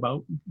discussion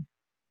about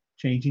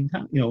changing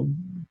time,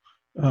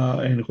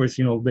 and of course,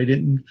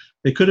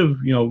 they could have,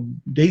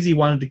 Daisy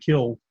wanted to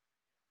kill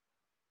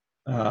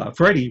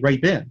Freddy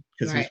right then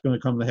because he's going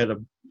to come ahead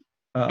of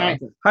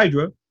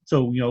Hydra.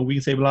 So, we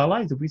can save a lot of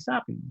lives if we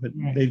stop him. But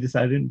they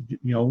decided,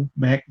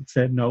 Mac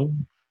said, no,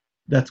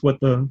 that's what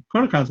the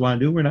Chronicons want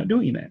to do. We're not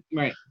doing that.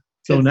 Right.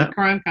 So now the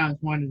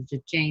Chronicons wanted to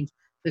change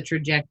the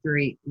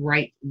trajectory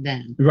right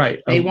then.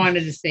 Right. They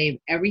wanted to save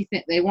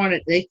everything. They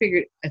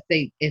figured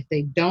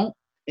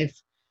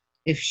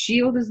if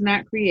SHIELD is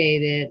not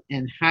created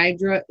and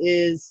Hydra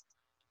is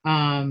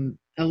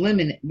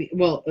eliminated,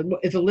 well,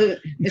 if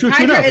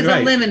Hydra is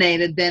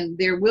eliminated, then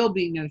there will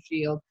be no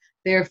SHIELD.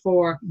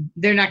 Therefore,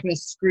 they're not going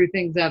to screw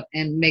things up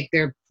and make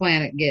their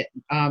planet get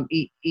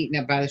eaten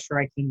up by the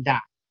Shrike and die.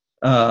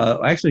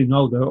 Actually,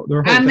 no.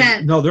 Their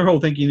whole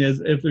thinking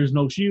is if there's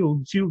no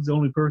SHIELD, SHIELD's the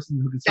only person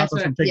who can stop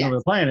us from taking over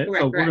the planet.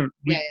 Correct, so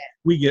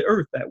we get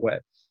Earth that way.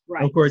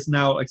 Right. Of course,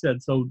 now, like I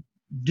said, so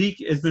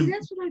Deke has been.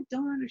 That's what I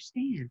don't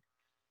understand.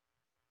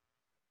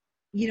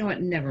 You know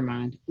what? Never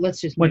mind.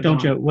 Let's just. What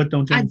don't you?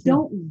 I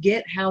don't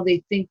get how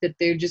they think that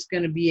they're just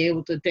going to be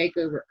able to take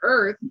over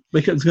Earth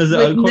because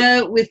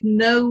with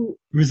no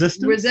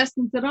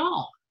resistance at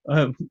all.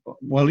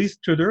 Well, at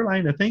least to their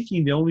line of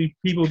thinking, the only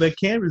people that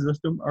can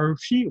resist them are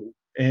SHIELD.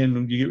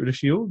 And you get rid of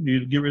SHIELD,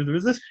 you get rid of the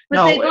resistance.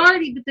 But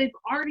they've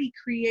already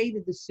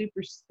created the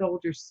super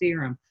soldier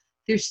serum.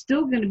 There's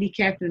still going to be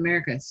Captain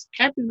America.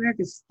 Captain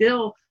America's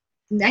still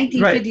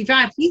 1955.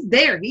 Right. He's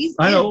there. He's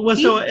he's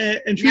also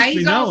in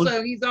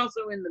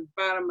the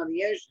bottom of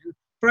the ocean,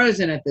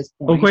 frozen at this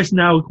point. Of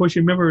course,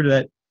 you remember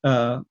that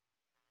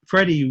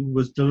Freddy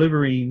was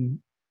delivering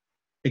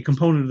a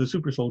component of the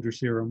super soldier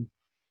serum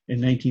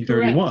in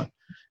 1931. Correct.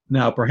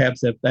 Now,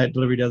 perhaps if that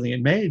delivery doesn't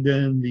get made,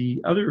 then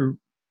the other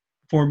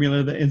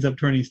formula that ends up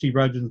turning Steve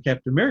Rogers into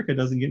Captain America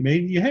doesn't get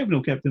made. You have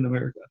no Captain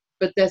America.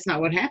 But that's not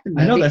what happened.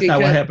 I know that's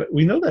not what happened.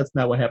 We know that's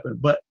not what happened.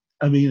 But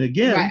I mean,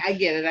 again, right, I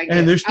get it.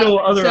 And there's still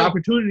other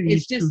opportunities.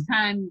 It's just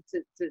time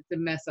to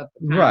mess up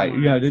the timeline. Right.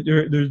 Yeah.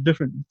 There's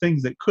different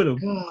things that could have.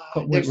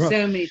 There's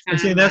so many times. I'm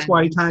saying that's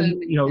why time.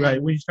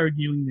 Right. When you start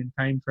dealing in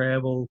time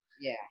travel.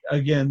 Yeah.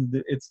 Again,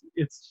 it's.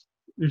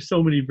 There's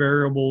so many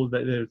variables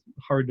that it's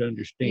hard to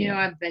understand.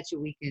 I bet you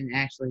we can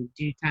actually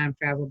do time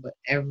travel, but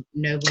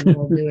no one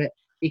will do it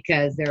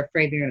because they're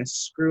afraid they're going to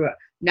screw up.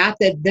 Not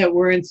that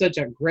we're in such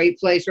a great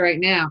place right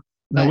now.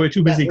 No, we're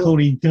too busy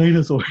cloning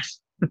dinosaurs.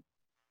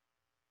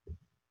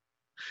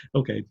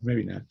 Okay,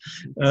 maybe not.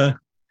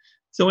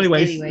 So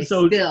anyway,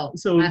 so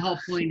my whole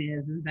point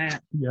is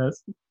that.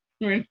 Yes.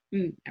 Never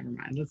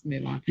mind. Let's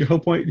move on. Your whole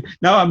point.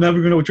 Now I'm never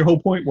going to know what your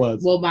whole point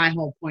was. Well, my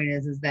whole point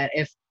is that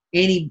if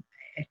any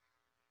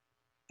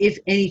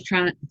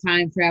time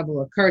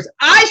travel occurs,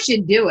 I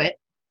should do it.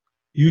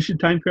 You should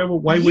time travel?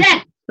 Why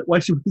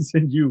should we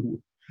send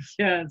you?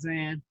 Because,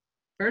 man,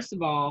 first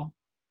of all,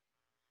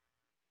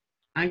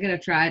 I'm gonna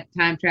try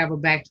time travel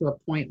back to a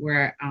point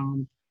where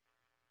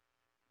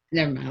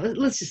never mind.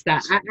 Let's just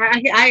stop.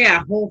 I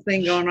got a whole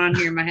thing going on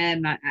here in my head,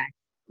 and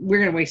we're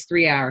gonna waste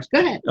 3 hours. Go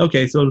ahead.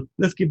 Okay, so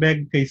let's get back.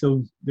 Okay,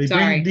 so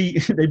Sorry.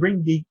 they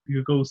bring Deke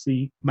to go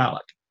see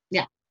Malik.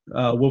 Yeah.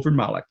 Wilfred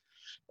Malik,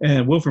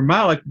 and Wilfred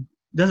Malik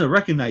doesn't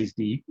recognize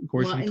Deke. Of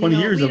course, Well, 20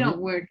 years we of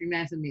don't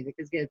recognize him either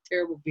because he has a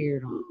terrible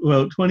beard on.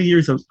 well, 20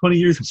 years of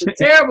a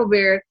terrible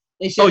beard.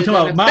 They should have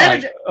done a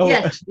better.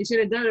 Yes, they should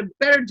have done a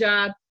better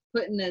job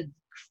putting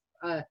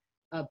a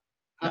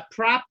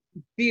prop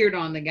beard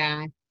on the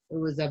guy. It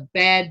was a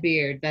bad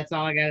beard. That's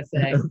all I gotta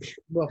say. Okay.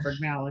 Wilfred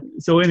Malik.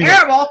 So anyway,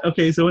 terrible.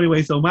 Okay, so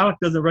anyway, so Malik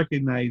doesn't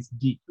recognize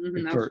Deke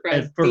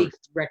at first. Deke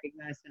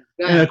recognized him.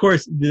 And of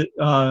course,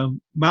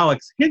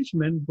 Malik's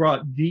henchmen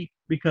brought Deke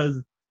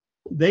because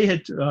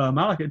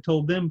Malik had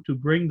told them to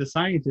bring the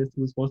scientist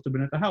who was supposed to have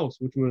been at the house,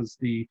 which was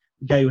the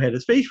guy who had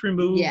his face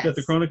removed that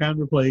the Chronicon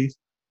replaced.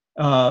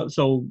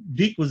 So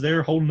Deke was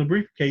there holding the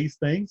briefcase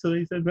thing. So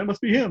they said, that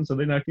must be him. So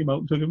they knocked him out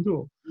and took him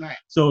to him. Right.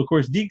 So, of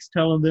course, Deke's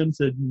telling them,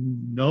 said,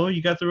 no,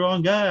 you got the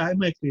wrong guy.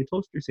 I'm actually a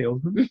toaster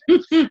salesman.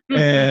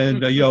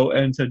 And,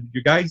 and said,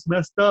 your guy's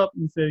messed up.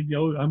 And said,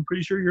 I'm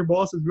pretty sure your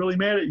boss is really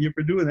mad at you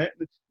for doing that.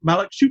 And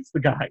Malik shoots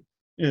the guy.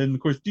 And, of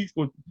course, Deke's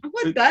going,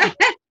 what the heck?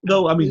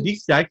 No, I mean,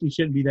 Deke actually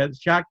shouldn't be that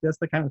shocked. That's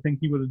the kind of thing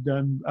he would have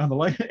done on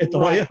the at the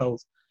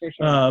lighthouse.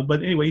 Sure.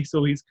 But anyway,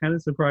 so he's kind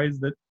of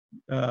surprised that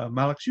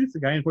Malik shoots the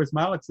guy. And of course,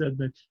 Malik said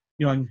that,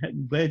 I'm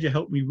glad you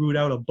helped me root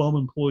out a bum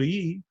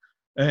employee,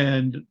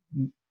 and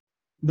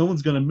no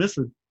one's going to miss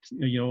a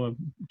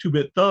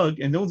 2-bit thug,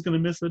 and no one's going to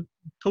miss a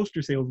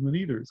toaster salesman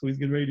either. So he's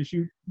getting ready to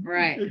shoot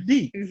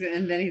Deke.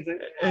 And then he's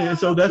like, and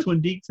so that's when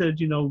Deke said,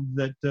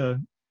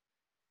 that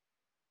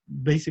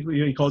basically,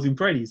 he calls him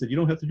Freddy. He said, you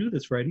don't have to do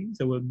this, Freddy. He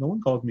said, well, no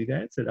one called me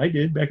that. He said, I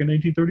did back in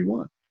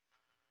 1931.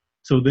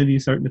 So then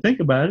he's starting to think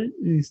about it.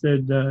 And he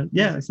said,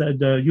 I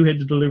said, you had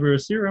to deliver a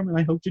serum, and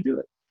I helped you do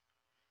it.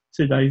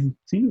 He said, I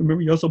seem to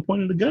remember you also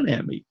pointed a gun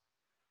at me. He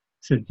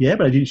said, yeah,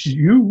 but I didn't shoot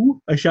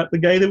you. I shot the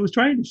guy that was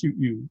trying to shoot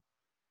you.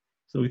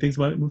 So he thinks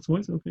about it and moves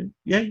away. Okay.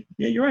 Yeah,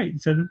 you're right. He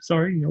said, I'm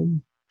sorry.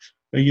 When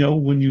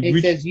you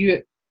he says,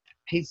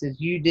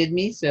 you did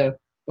me, so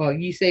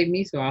you saved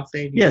me, so I'll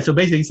save you. Yeah, so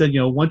basically he said,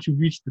 once you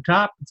reach the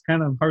top, it's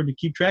kind of hard to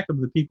keep track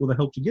of the people that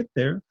helped you get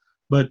there.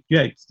 But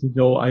yeah,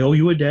 I owe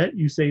you a debt.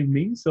 You saved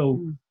me,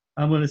 so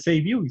I'm going to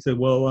save you. He said,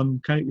 well, I'm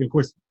kind of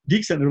course,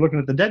 Deke's sitting there looking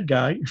at the dead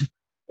guy,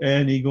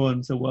 and he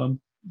going, so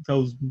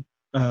tells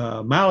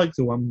Malik,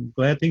 so I'm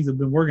glad things have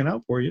been working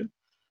out for you.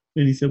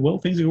 And he said, well,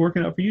 things are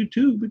working out for you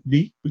too,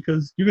 Deke,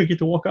 because you're going to get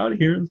to walk out of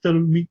here instead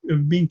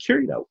of being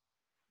carried out.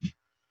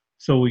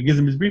 So he gives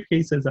him his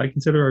briefcase, says, I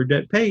consider our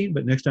debt paid,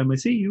 but next time I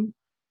see you,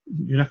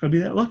 you're not going to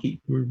be that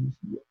lucky. We're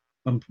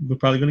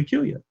probably going to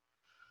kill you.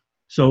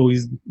 So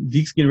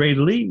Deke's getting ready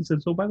to leave. He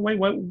said, so by the way,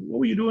 what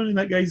were you doing in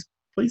that guy's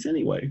place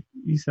anyway?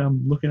 He said,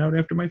 I'm looking out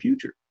after my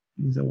future.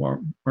 He said,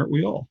 well, aren't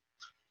we all?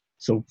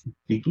 So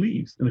Deke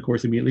leaves. And of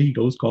course, immediately he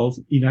calls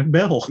Enoch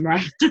Bell.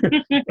 Right.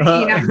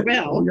 Enoch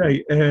Bell.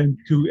 Right. And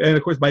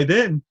of course, by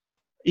then,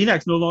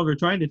 Enoch's no longer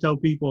trying to tell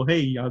people,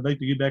 hey, I'd like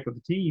to get back with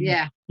the team.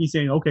 Yeah. He's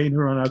saying, okay,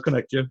 Neuron, I'll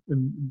connect you.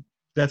 And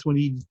that's when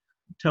he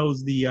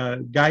tells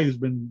the guy who's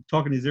been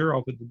talking his ear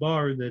off at the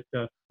bar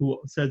that who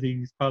says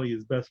he's probably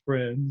his best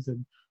friend. He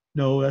said,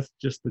 no, that's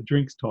just the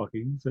drinks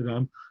talking. He said,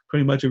 I'm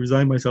pretty much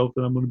resigned myself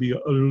that I'm going to be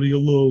utterly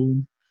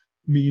alone,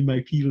 me and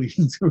my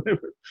feelings or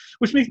whatever.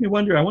 Which makes me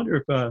wonder, I wonder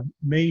if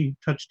May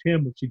touched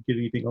him, if she'd get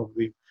anything off of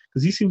him.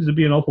 Because he seems to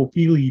be an awful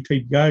feely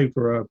type guy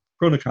for a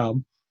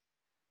Chronicom.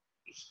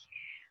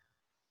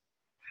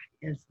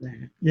 Is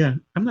that? Yeah,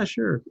 I'm not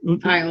sure. All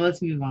right, well,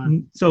 let's move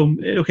on. So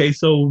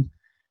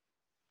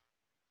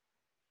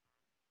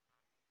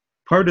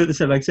part of this,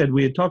 like I said,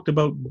 we had talked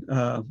about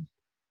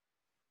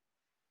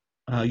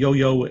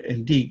Yo-Yo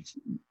and Deke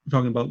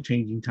talking about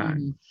changing time.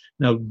 Mm-hmm.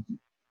 Now,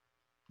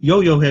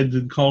 Yo-Yo had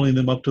been calling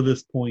them up to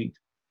this point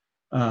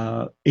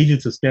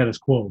agents of status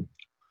quo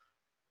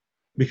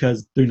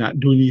because they're not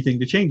doing anything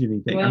to change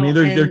anything. Well, I mean,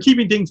 they're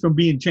keeping things from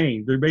being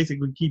changed. They're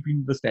basically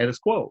keeping the status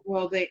quo.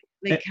 Well, they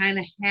kind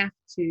of have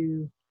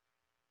to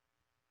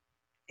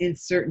in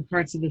certain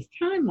parts of this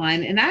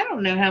timeline, and I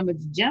don't know how much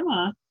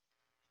Gemma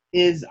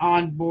is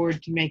on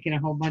board to making a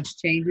whole bunch of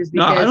changes.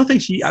 Because, no, I don't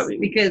think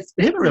because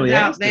they haven't really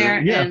out there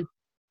her. Yeah. And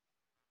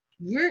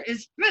where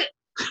is Fit?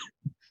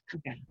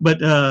 Okay.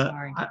 But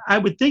I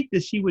would think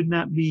that she would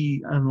not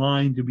be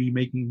online to be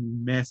making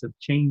massive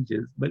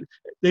changes. But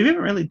they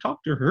haven't really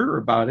talked to her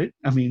about it.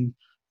 I mean,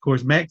 of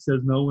course, Max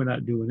says, no, we're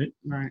not doing it.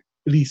 Right.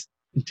 At least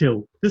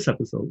until this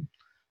episode.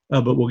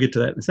 But we'll get to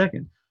that in a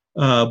second.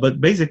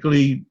 But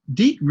basically,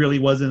 Deke really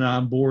wasn't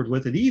on board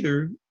with it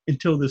either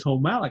until this whole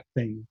Malik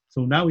thing.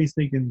 So now he's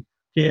thinking,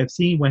 okay, I've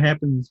seen what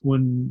happens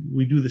when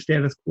we do the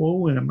status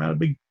quo, and I'm not a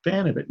big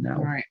fan of it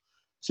now. Right.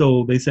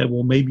 So they said,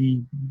 well,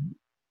 maybe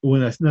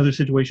when another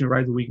situation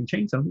arises where we can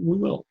change something, we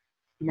will.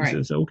 Right.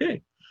 Says,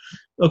 okay.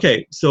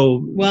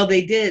 So well,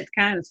 they did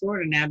kind of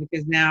sort of now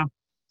because now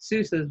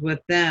Sousa's with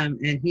them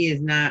and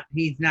he's not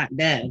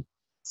dead.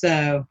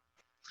 So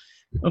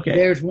Okay.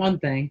 There's one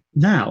thing.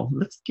 Now,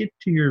 let's get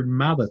to your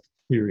Mabeth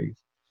theory.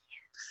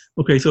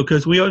 Okay, so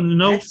because we all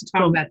know... Let's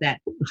talk about that.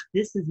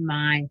 This is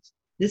my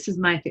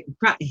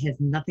probably has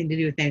nothing to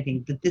do with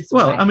anything, but this.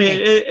 Well, I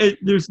mean,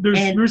 there's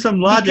some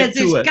logic to it.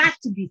 Because there's got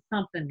to be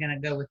something going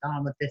to go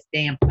on with this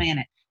damn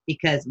planet.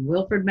 Because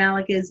Wilfred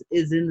Malik is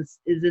in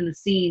the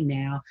scene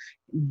now.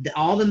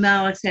 All the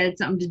Maliks had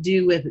something to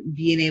do with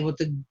being able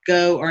to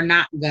go or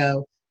not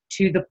go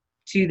to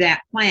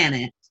that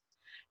planet,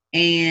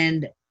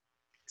 and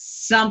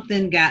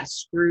something got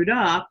screwed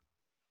up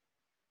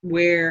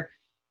where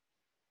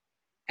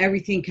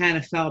everything kind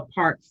of fell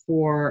apart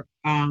for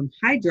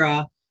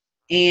Hydra.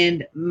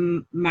 And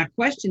my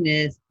question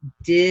is,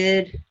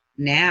 I'm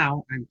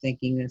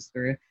thinking this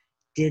through,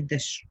 did the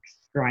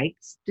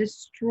strikes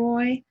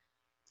destroy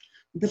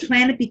the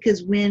planet?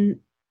 Because when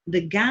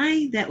the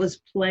guy that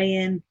was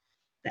playing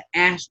the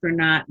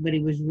astronaut, but he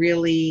was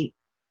really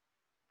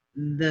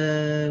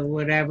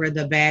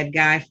the bad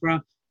guy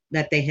from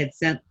that they had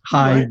sent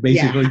Hyde,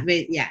 basically.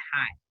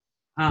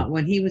 Hyde.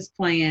 When he was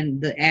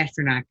playing the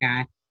astronaut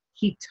guy,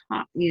 he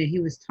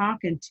was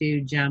talking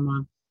to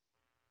Gemma.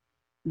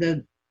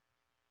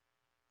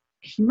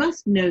 He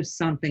must know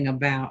something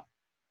about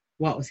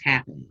what was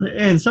happening.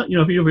 And so,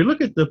 if you look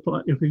at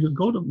if you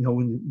go to,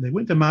 when they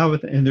went to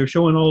Maveth and they're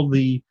showing all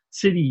the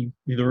city,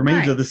 the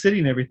remains of the city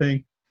and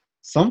everything,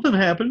 something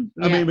happened.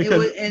 Yeah, I mean,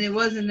 because it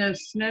wasn't no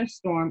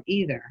snowstorm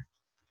either.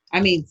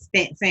 I mean,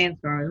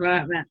 sandstorm,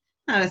 not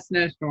a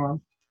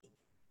snowstorm.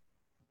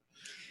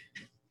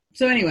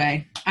 So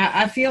anyway,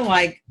 I feel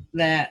like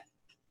that,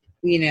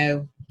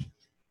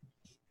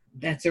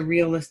 that's a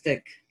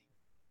realistic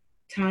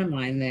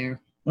timeline there.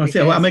 Well,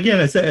 again,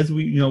 as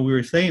we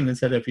were saying,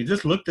 is that if you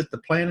just looked at the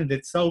planet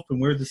itself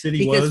and where the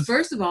city was. Because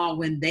first of all,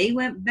 when they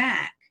went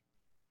back,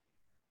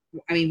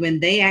 when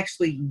they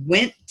actually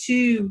went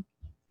to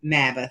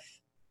Mabeth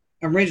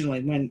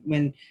originally,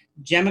 when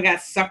Gemma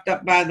got sucked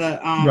up by the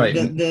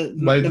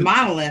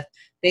monolith,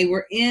 they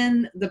were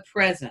in the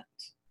present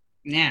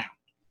now.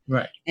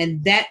 Right.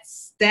 And that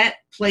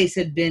place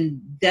had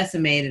been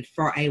decimated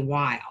for a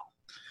while.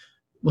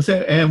 Well,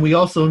 and we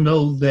also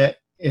know that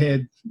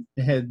it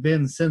had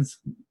been since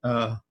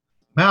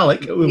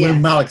Malik,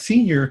 when Malik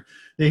Sr.,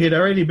 they had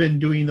already been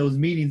doing those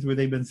meetings where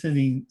they've been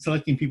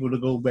selecting people to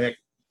go back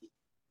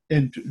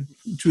into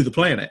the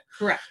planet.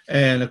 Correct.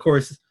 And of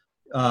course,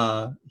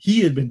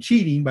 he had been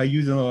cheating by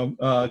using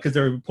because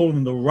they were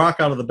pulling the rock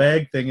out of the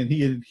bag thing, and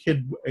he had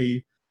hid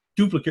a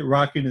duplicate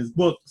rock in his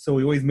book, so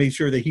he always made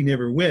sure that he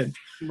never went.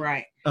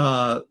 Right.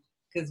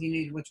 Because he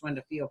knew which one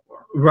to feel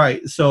for.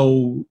 Right.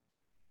 So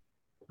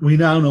we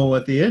now know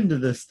at the end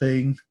of this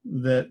thing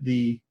that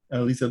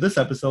at least of this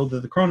episode,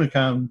 that the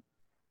Chronicon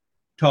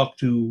talked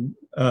to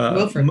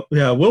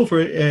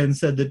Wilfred, and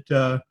said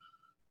that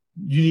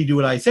you need to do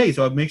what I say.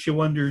 So it makes you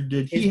wonder,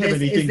 did he have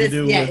anything to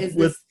do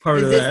with part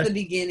of that? Is this the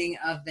beginning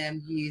of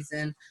them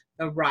using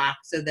the rock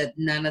so that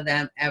none of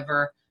them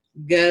ever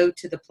go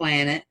to the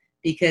planet,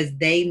 because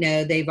they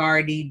know they've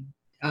already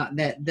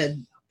that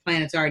the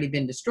planet's already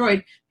been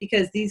destroyed,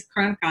 because these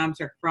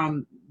Chronicons are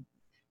from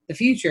the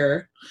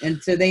future,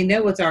 and so they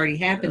know what's already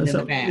happened in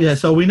the past. Yeah,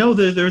 so we know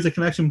that there's a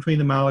connection between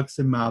the Maliks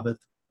and Mabeth.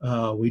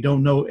 We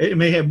don't know. It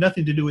may have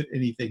nothing to do with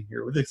anything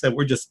here, except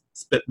we're just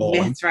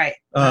spitballing. That's right.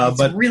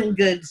 It's real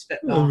good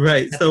spitball.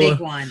 Right. The big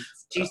one.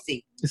 It's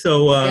juicy.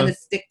 So it's going to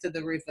stick to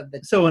the roof of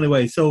the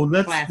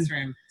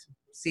classroom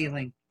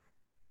ceiling.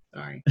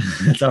 Sorry.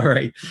 That's all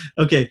right.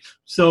 Okay.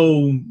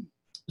 So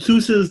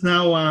Sousa is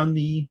now on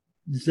the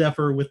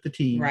Zephyr with the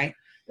team. Right.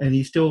 And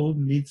he still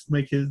needs to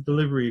make his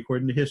delivery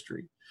according to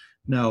history.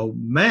 Now,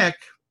 Mac,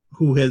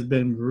 who has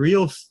been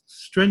real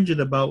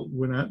stringent about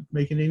we're not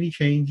making any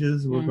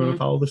changes, we're going to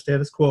follow the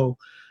status quo,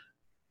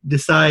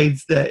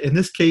 decides that in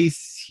this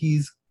case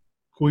he's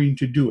going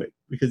to do it,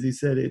 because he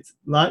said it's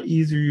a lot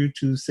easier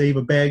to save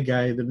a bad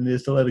guy than it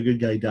is to let a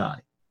good guy die.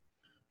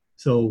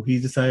 So he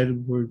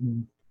decided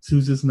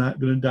Sousa's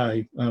not going to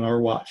die on our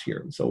watch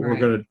here. So we're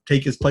going to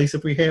take his place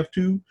if we have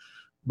to.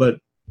 But,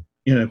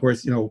 of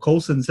course,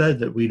 Coulson said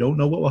that we don't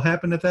know what will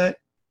happen if that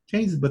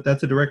changes, but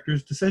that's a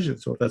director's decision.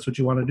 So if that's what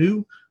you want to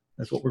do,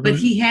 that's what we're going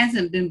to do. But he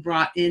hasn't been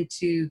brought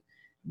into,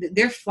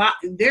 they're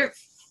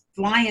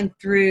flying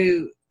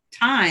through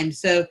time.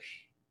 So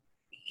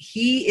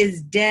he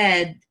is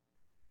dead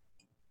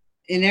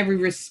in every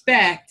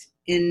respect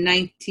in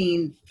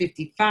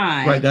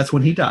 1955. Right, that's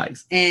when he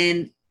dies.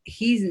 And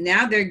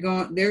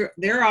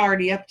they're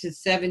already up to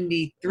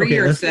 73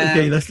 or so.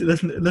 Okay,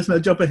 let's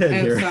not jump ahead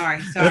here. Sorry.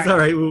 That's all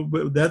right.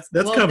 That's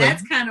coming.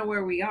 That's kind of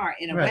where we are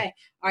in a way.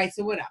 All right,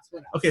 so what else?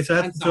 Okay, so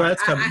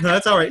that's coming.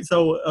 That's all right.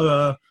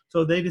 So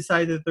they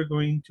decided that they're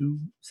going to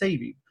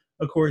save him.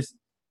 Of course,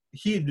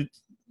 he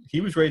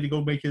was ready to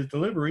go make his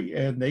delivery,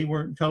 and they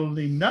weren't telling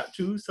him not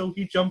to. So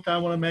he jumped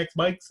on one of Mac's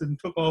bikes and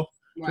took off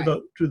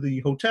to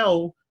the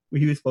hotel where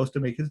he was supposed to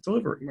make his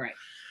delivery. Right.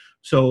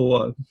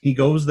 So he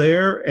goes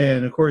there,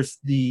 and of course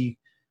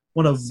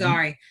I'm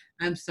sorry.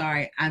 I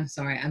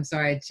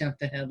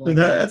jumped ahead.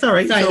 That's all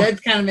right. Sorry,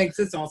 that kind of makes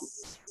this all.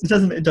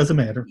 It doesn't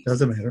matter.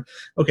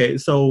 Okay,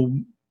 so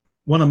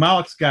one of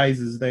Malek's guys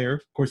is there.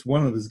 Of course,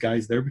 one of his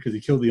guys there because he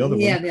killed the other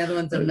one. Yeah, the other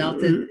one's a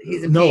melted.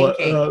 He's a no,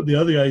 pancake. The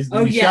other guy's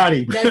shot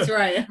him. That's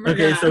right.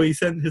 Okay, so he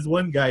sent his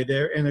one guy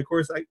there, and of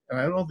course, I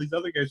don't know if these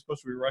other guys are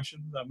supposed to be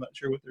Russians. I'm not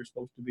sure what they're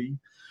supposed to be.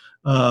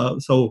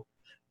 So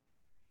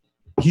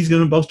he's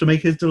supposed to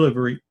make his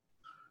delivery,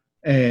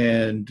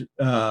 and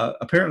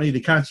apparently the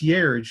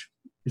concierge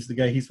is the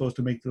guy he's supposed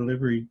to make the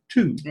delivery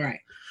to. Right.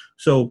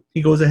 So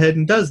he goes ahead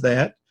and does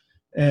that,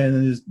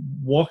 and is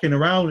walking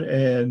around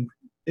and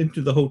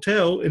into the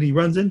hotel, and he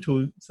runs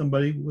into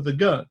somebody with a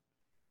gun,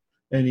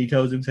 and he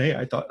tells him, "Hey,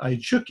 I thought I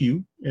shook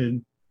you,"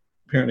 and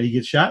apparently he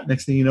gets shot.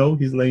 Next thing you know,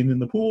 he's laying in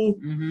the pool.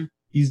 Mm-hmm.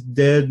 He's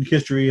dead.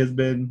 History has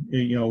been,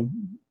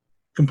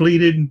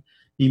 completed.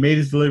 He made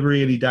his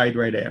delivery, and he died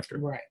right after.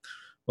 Right.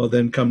 Well,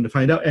 then come to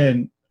find out,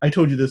 and I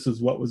told you this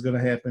is what was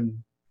going to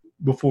happen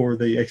before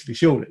they actually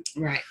showed it.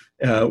 Right.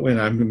 When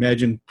I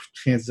imagine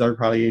chances are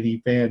probably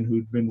any fan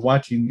who'd been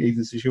watching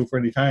Agents of S.H.I.E.L.D. for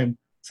any time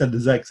said the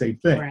exact same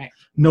thing, right,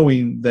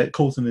 knowing that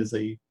Coulson is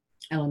a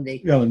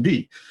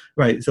LMD.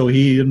 Right. So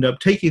he ended up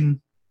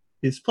taking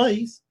his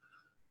place.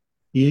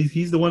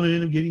 He's the one that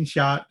ended up getting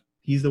shot.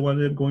 He's the one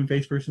that ended up going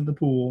face first in the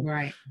pool.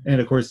 Right.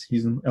 And of course,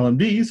 he's an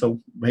LMD,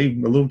 so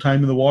maybe a little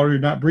time in the water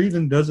not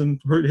breathing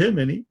doesn't hurt him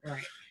any.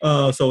 Right.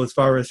 So as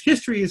far as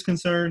history is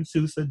concerned,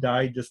 Sousa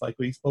died just like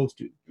he's supposed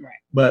to. Right.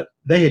 But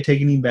they had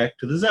taken him back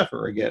to the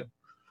Zephyr again.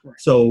 Right.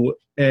 So,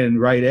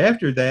 and right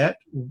after that,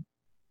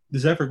 the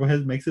Zephyr goes ahead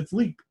and makes its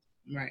leap.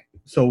 Right.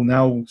 So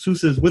now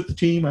Sousa's with the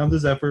team on the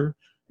Zephyr,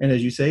 and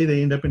as you say,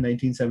 they end up in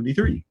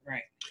 1973.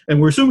 Right.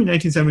 And we're assuming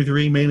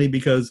 1973 mainly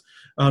because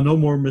No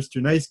More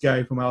Mr. Nice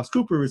Guy from Alice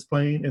Cooper is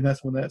playing, and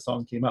that's when that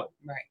song came out.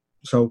 Right.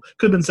 So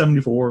could have been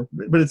 74,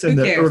 but it's in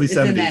the early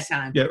 70s. In that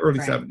time. Yeah, early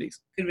right. 70s.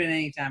 Could have been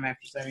any time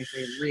after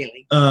 73,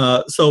 really.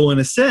 So in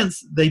a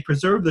sense, they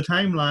preserved the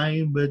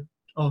timeline, but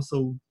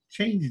also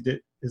changed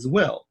it as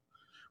well,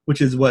 which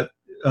is what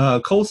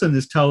Coulson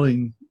is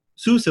telling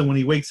Sousa when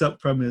he wakes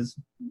up from his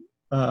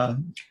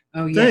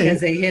because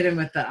they hit him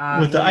with the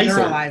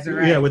neuralizer,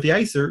 right? Yeah, with the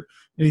icer.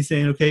 And he's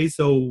saying, okay,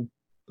 so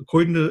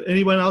according to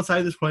anyone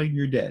outside this plane,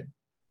 you're dead.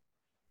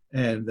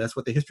 And that's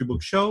what the history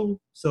books show.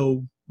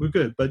 So we're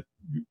good. But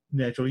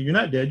naturally, you're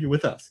not dead. You're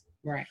with us.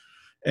 Right.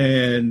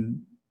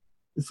 And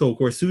so, of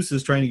course, Sousa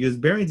is trying to get his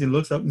bearings and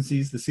looks up and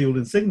sees the sealed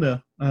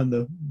insignia on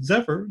the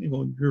Zephyr.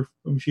 You're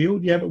from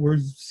S.H.I.E.L.D.? Yeah, but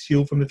where's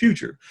S.H.I.E.L.D. from the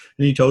future?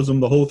 And he tells him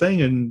the whole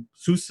thing. And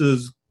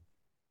Sousa's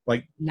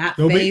like, not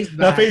phased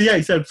by it. Yeah,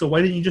 he said, so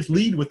why didn't you just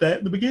lead with that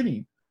in the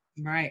beginning?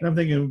 Right. And I'm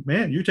thinking,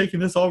 man, you're taking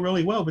this all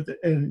really well. But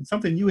and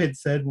something you had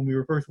said when we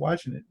were first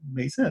watching it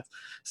made sense.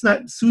 It's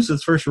not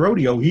Sousa's first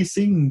rodeo. He's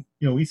seen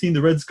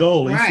the Red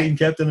Skull. He's seen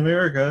Captain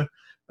America.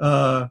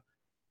 So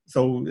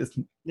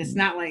it's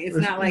not like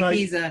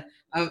he's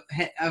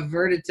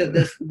averted to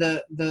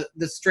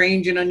the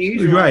strange and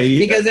unusual. Right.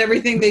 Because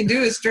everything they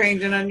do is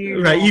strange and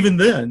unusual. Right. Even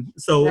then.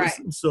 So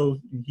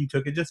he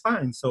took it just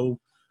fine. So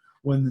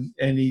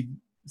he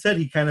said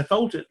he kind of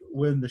felt it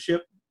when the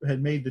ship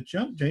had made the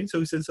jump change. So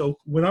he said, so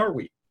when are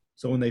we?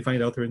 So when they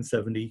find out they're in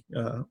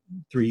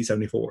 73,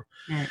 74.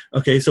 Right.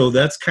 Okay, so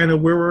that's kind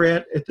of where we're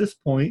at this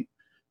point.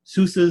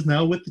 Sousa is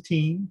now with the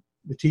team.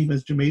 The team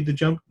has made the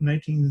jump in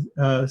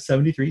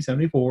 1973,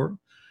 74.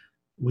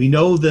 We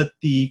know that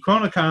the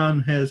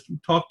Chronicon has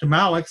talked to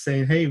Malek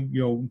saying, hey,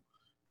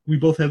 we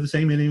both have the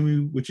same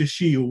enemy, which is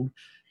S.H.I.E.L.D.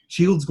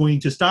 S.H.I.E.L.D.'s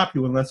going to stop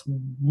you unless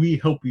we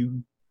help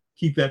you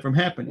keep that from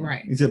happening.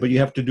 Right. He said, but you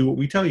have to do what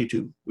we tell you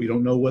to. We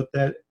don't know what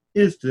that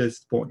is to this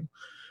point.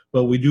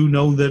 But we do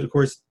know that, of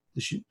course,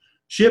 the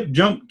ship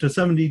jumped to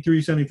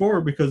 73,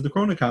 74 because the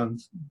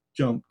Chronicons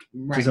jumped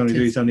to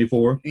 73,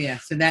 74. Yeah,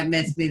 so that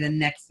must be the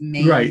next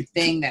main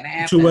thing that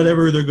happens. To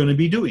whatever they're going to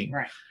be doing.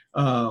 Right.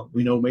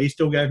 We know May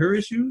still got her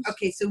issues.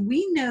 Okay, so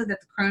we know that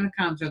the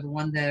Chronicons are the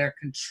ones that are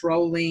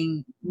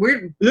controlling.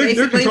 We're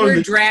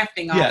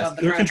drafting off of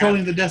the they're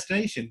controlling the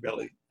destination,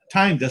 really.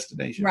 Time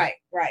destination. Right.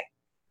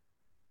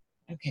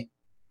 Okay.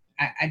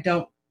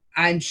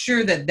 I'm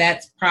sure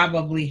that's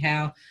probably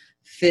how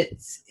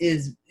Fitz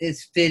is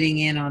fitting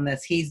in on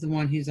this. He's the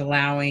one who's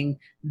allowing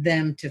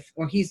them to,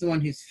 or he's the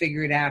one who's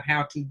figured out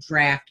how to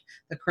draft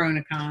the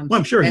Chronicons. Well,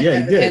 I'm sure, he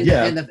did,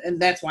 and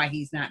that's why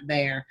he's not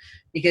there,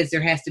 because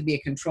there has to be a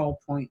control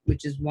point,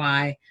 which is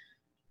why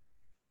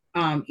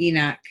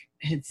Enoch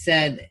had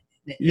said,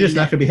 you're just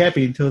not going to be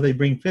happy until they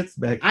bring Fitz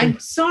back. I'm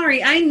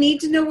sorry. I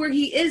need to know where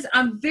he is.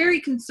 I'm very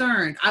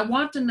concerned. I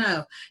want to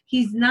know.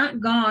 He's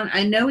not gone.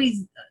 I know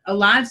he's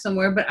alive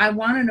somewhere, but I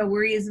want to know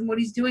where he is and what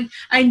he's doing.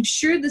 I'm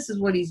sure this is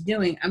what he's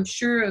doing. I'm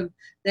sure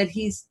that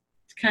he's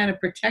kind of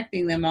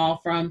protecting them all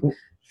from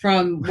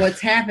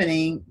what's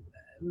happening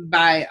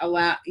by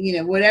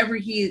however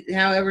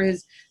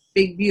his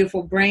big,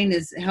 beautiful brain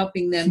is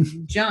helping them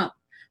jump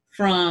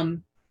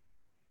from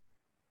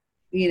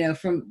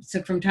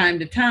time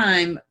to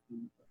time.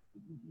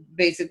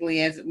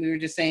 Basically, as we were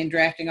just saying,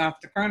 drafting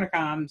off the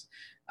Chronicons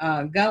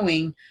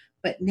going.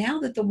 But now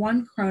that the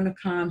one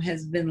Chronicon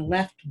has been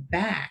left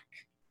back,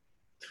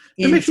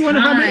 it makes you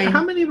wonder how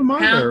many of them are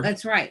there.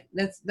 That's right.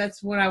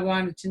 That's what I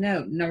wanted to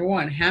know. Number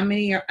one, how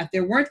many are? If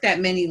there weren't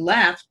that many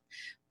left,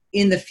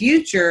 in the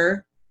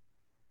future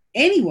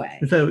anyway.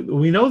 So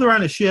we know they're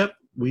on a ship.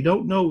 We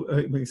don't know,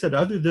 like I said,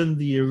 other than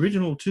the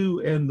original two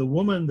and the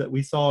woman that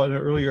we saw in an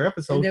earlier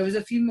episode. And there was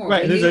a few more.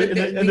 Right. And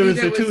there was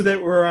the two that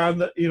were on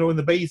the, in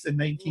the base in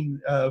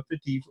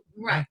 1950.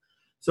 Right.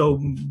 So,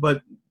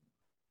 but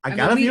I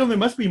got a feeling there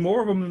must be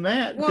more of them than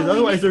that, because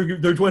otherwise they're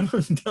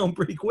dwindling down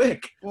pretty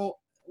quick. Well,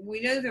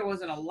 we know there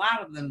wasn't a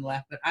lot of them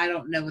left, but I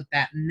don't know what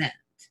that meant.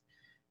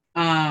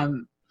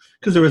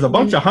 Because there was a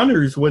bunch of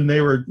hunters when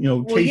they were,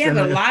 chasing. Well, yeah,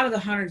 but a lot of the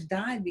hunters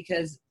died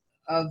because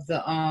of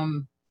the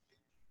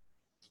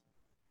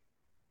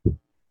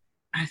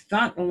I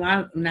thought a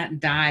lot of them not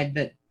died,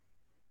 but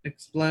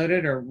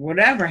exploded or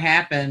whatever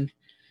happened.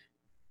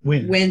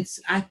 When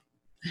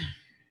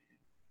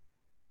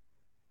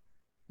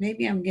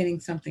maybe I'm getting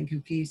something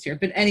confused here,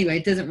 but anyway,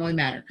 it doesn't really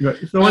matter. Right.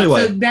 So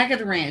anyway, so back at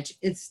the ranch,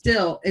 it's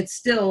still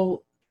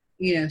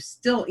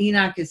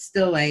Enoch is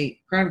still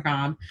a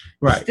chronocom.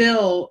 Right.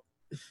 Still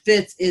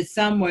Fitz is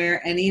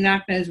somewhere, and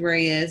Enoch knows where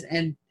he is,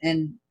 and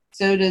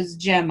so does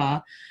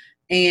Gemma.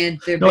 And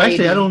their baby.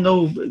 Actually, I don't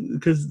know,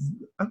 because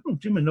I don't know if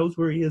Gemma knows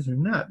where he is or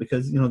not,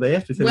 because they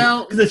asked her.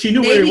 Well, because she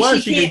knew where he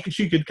was,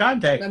 she could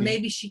contact him. But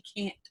maybe she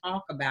can't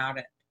talk about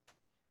it.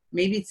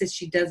 Maybe it's that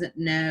she doesn't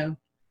know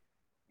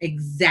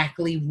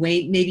exactly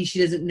when. Maybe she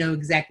doesn't know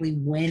exactly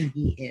when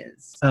he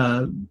is.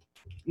 When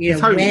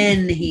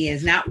he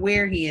is, not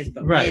where he is,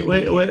 but right.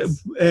 When he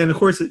is. And of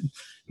course,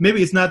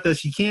 maybe it's not that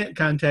she can't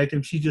contact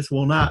him; she just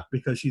will not,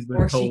 because she's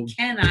been told. Or she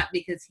cannot,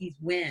 because he's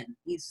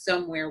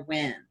somewhere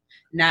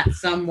not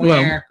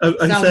somewhere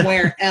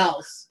somewhere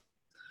else.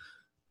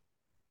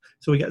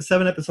 So we got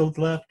 7 episodes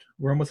left.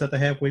 We're almost at the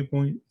halfway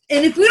point.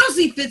 And if we don't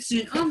see Fitz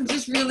soon, I'm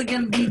just really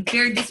going to be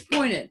very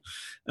disappointed.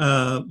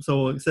 So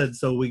like I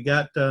said, we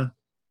got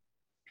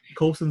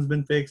Coulson's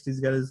been fixed. He's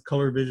got his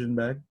color vision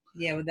back.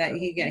 Yeah, with that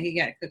he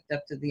got hooked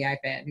up to the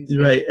iPad.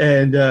 Right,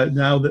 and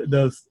now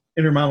those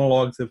inner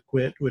monologues have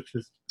quit, which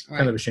is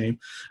kind of a shame.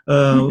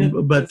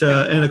 But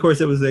and of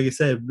course, it was, like I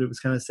said, it was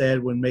kind of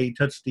sad when May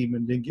touched him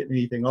and didn't get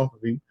anything off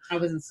of him. I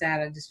wasn't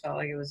sad. I just felt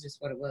like it was just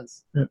what it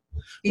was. Yeah.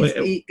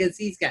 Because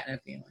he's got no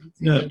feelings.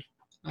 No.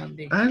 I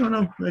don't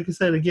know. Like I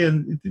said,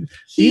 again,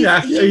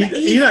 Enoch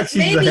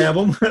seems to have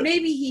them.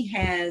 Maybe he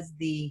has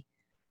the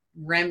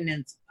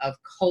remnants of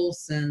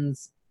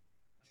Coulson's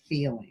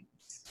feelings.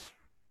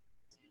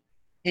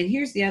 And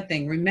here's the other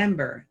thing.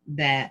 Remember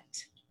that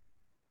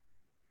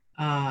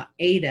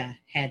Ada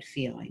had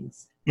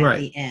feelings at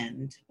the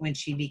end when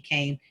she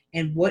became.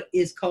 And what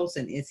is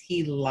Coulson? Is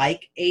he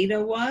like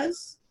Ada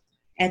was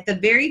at the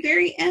very,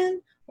 very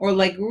end? Or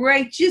like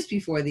right just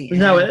before the end?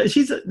 No,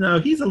 he's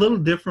a little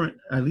different.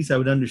 At least I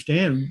would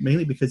understand,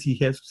 mainly because he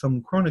has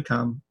some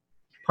chronocom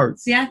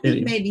parts. See, I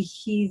think maybe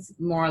he's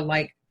more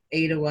like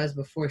Ada was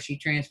before she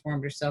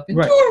transformed herself into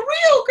a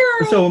real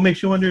girl. So it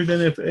makes you wonder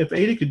then, if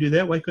Ada could do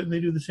that, why couldn't they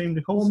do the same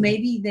to Coulson? Well,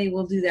 maybe they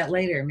will do that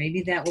later.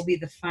 Maybe that will be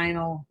the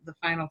final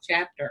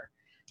chapter,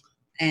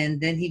 and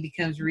then he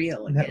becomes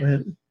real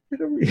again.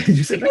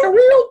 You said like a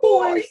real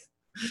boy.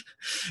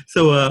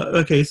 So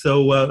like I said,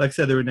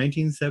 they were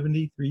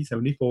 1973,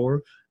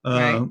 74.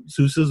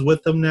 Sousa's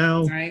with them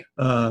now. Right.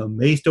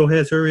 May still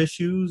has her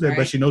issues,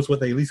 but she knows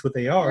what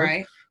they are.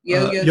 Right.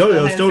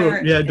 Yo-Yo still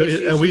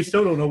and we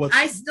still don't know what.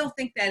 I still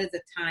think that is a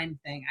time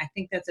thing. I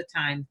think that's a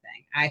time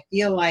thing. I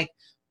feel like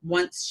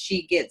once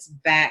she gets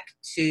back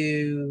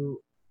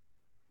to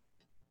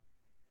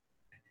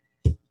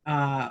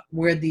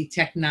where the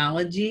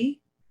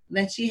technology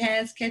that she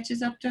has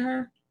catches up to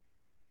her,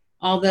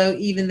 although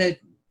even though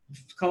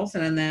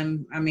Coulson and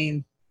them, I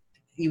mean,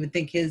 you would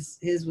think his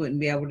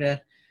wouldn't be able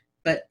to,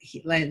 but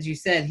like as you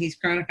said, he's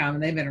chronocom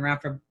and they've been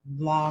around for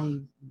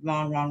long.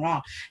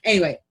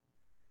 Anyway,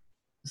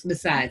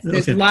 besides,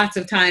 there's lots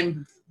of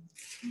time.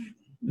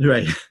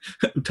 Right,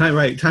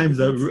 time's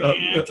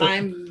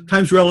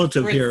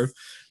relative here.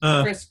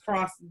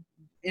 Crisscross,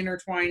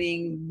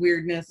 intertwining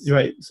weirdness.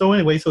 Right. So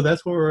anyway,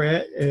 that's where we're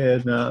at,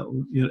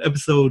 and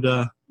episode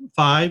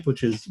 5,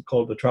 which is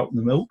called "The Trout in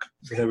the Milk."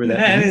 Whatever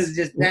that means. Is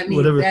just that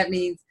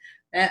means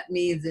that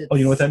means it. Oh,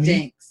 you know what that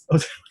means?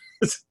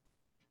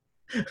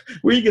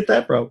 Where you get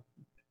that from?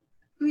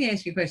 Let me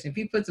ask you a question. If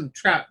you put some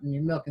trout in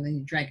your milk and then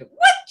you drank it,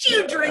 would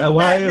you drink that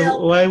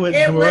milk? Why would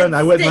I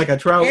wouldn't like a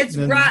trout? It's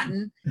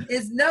rotten.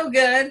 It's no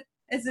good.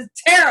 This is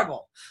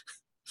terrible.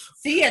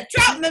 See, a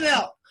trout in the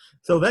milk.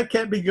 So that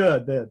can't be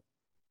good then.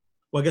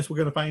 Well, I guess we're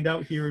going to find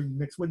out here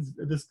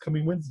this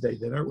coming Wednesday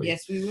then, aren't we?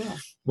 Yes, we will.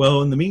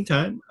 Well, in the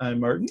meantime, I'm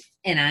Martin.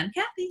 And I'm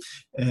Kathy.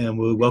 And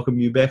we'll welcome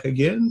you back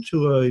again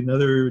to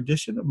another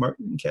edition of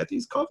Martin and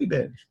Kathy's Coffee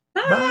Binge.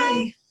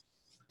 Bye.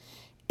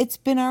 It's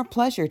been our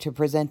pleasure to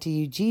present to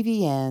you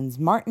GVN's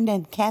Martin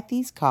and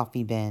Kathy's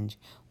Coffee Binge.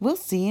 We'll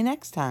see you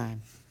next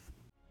time.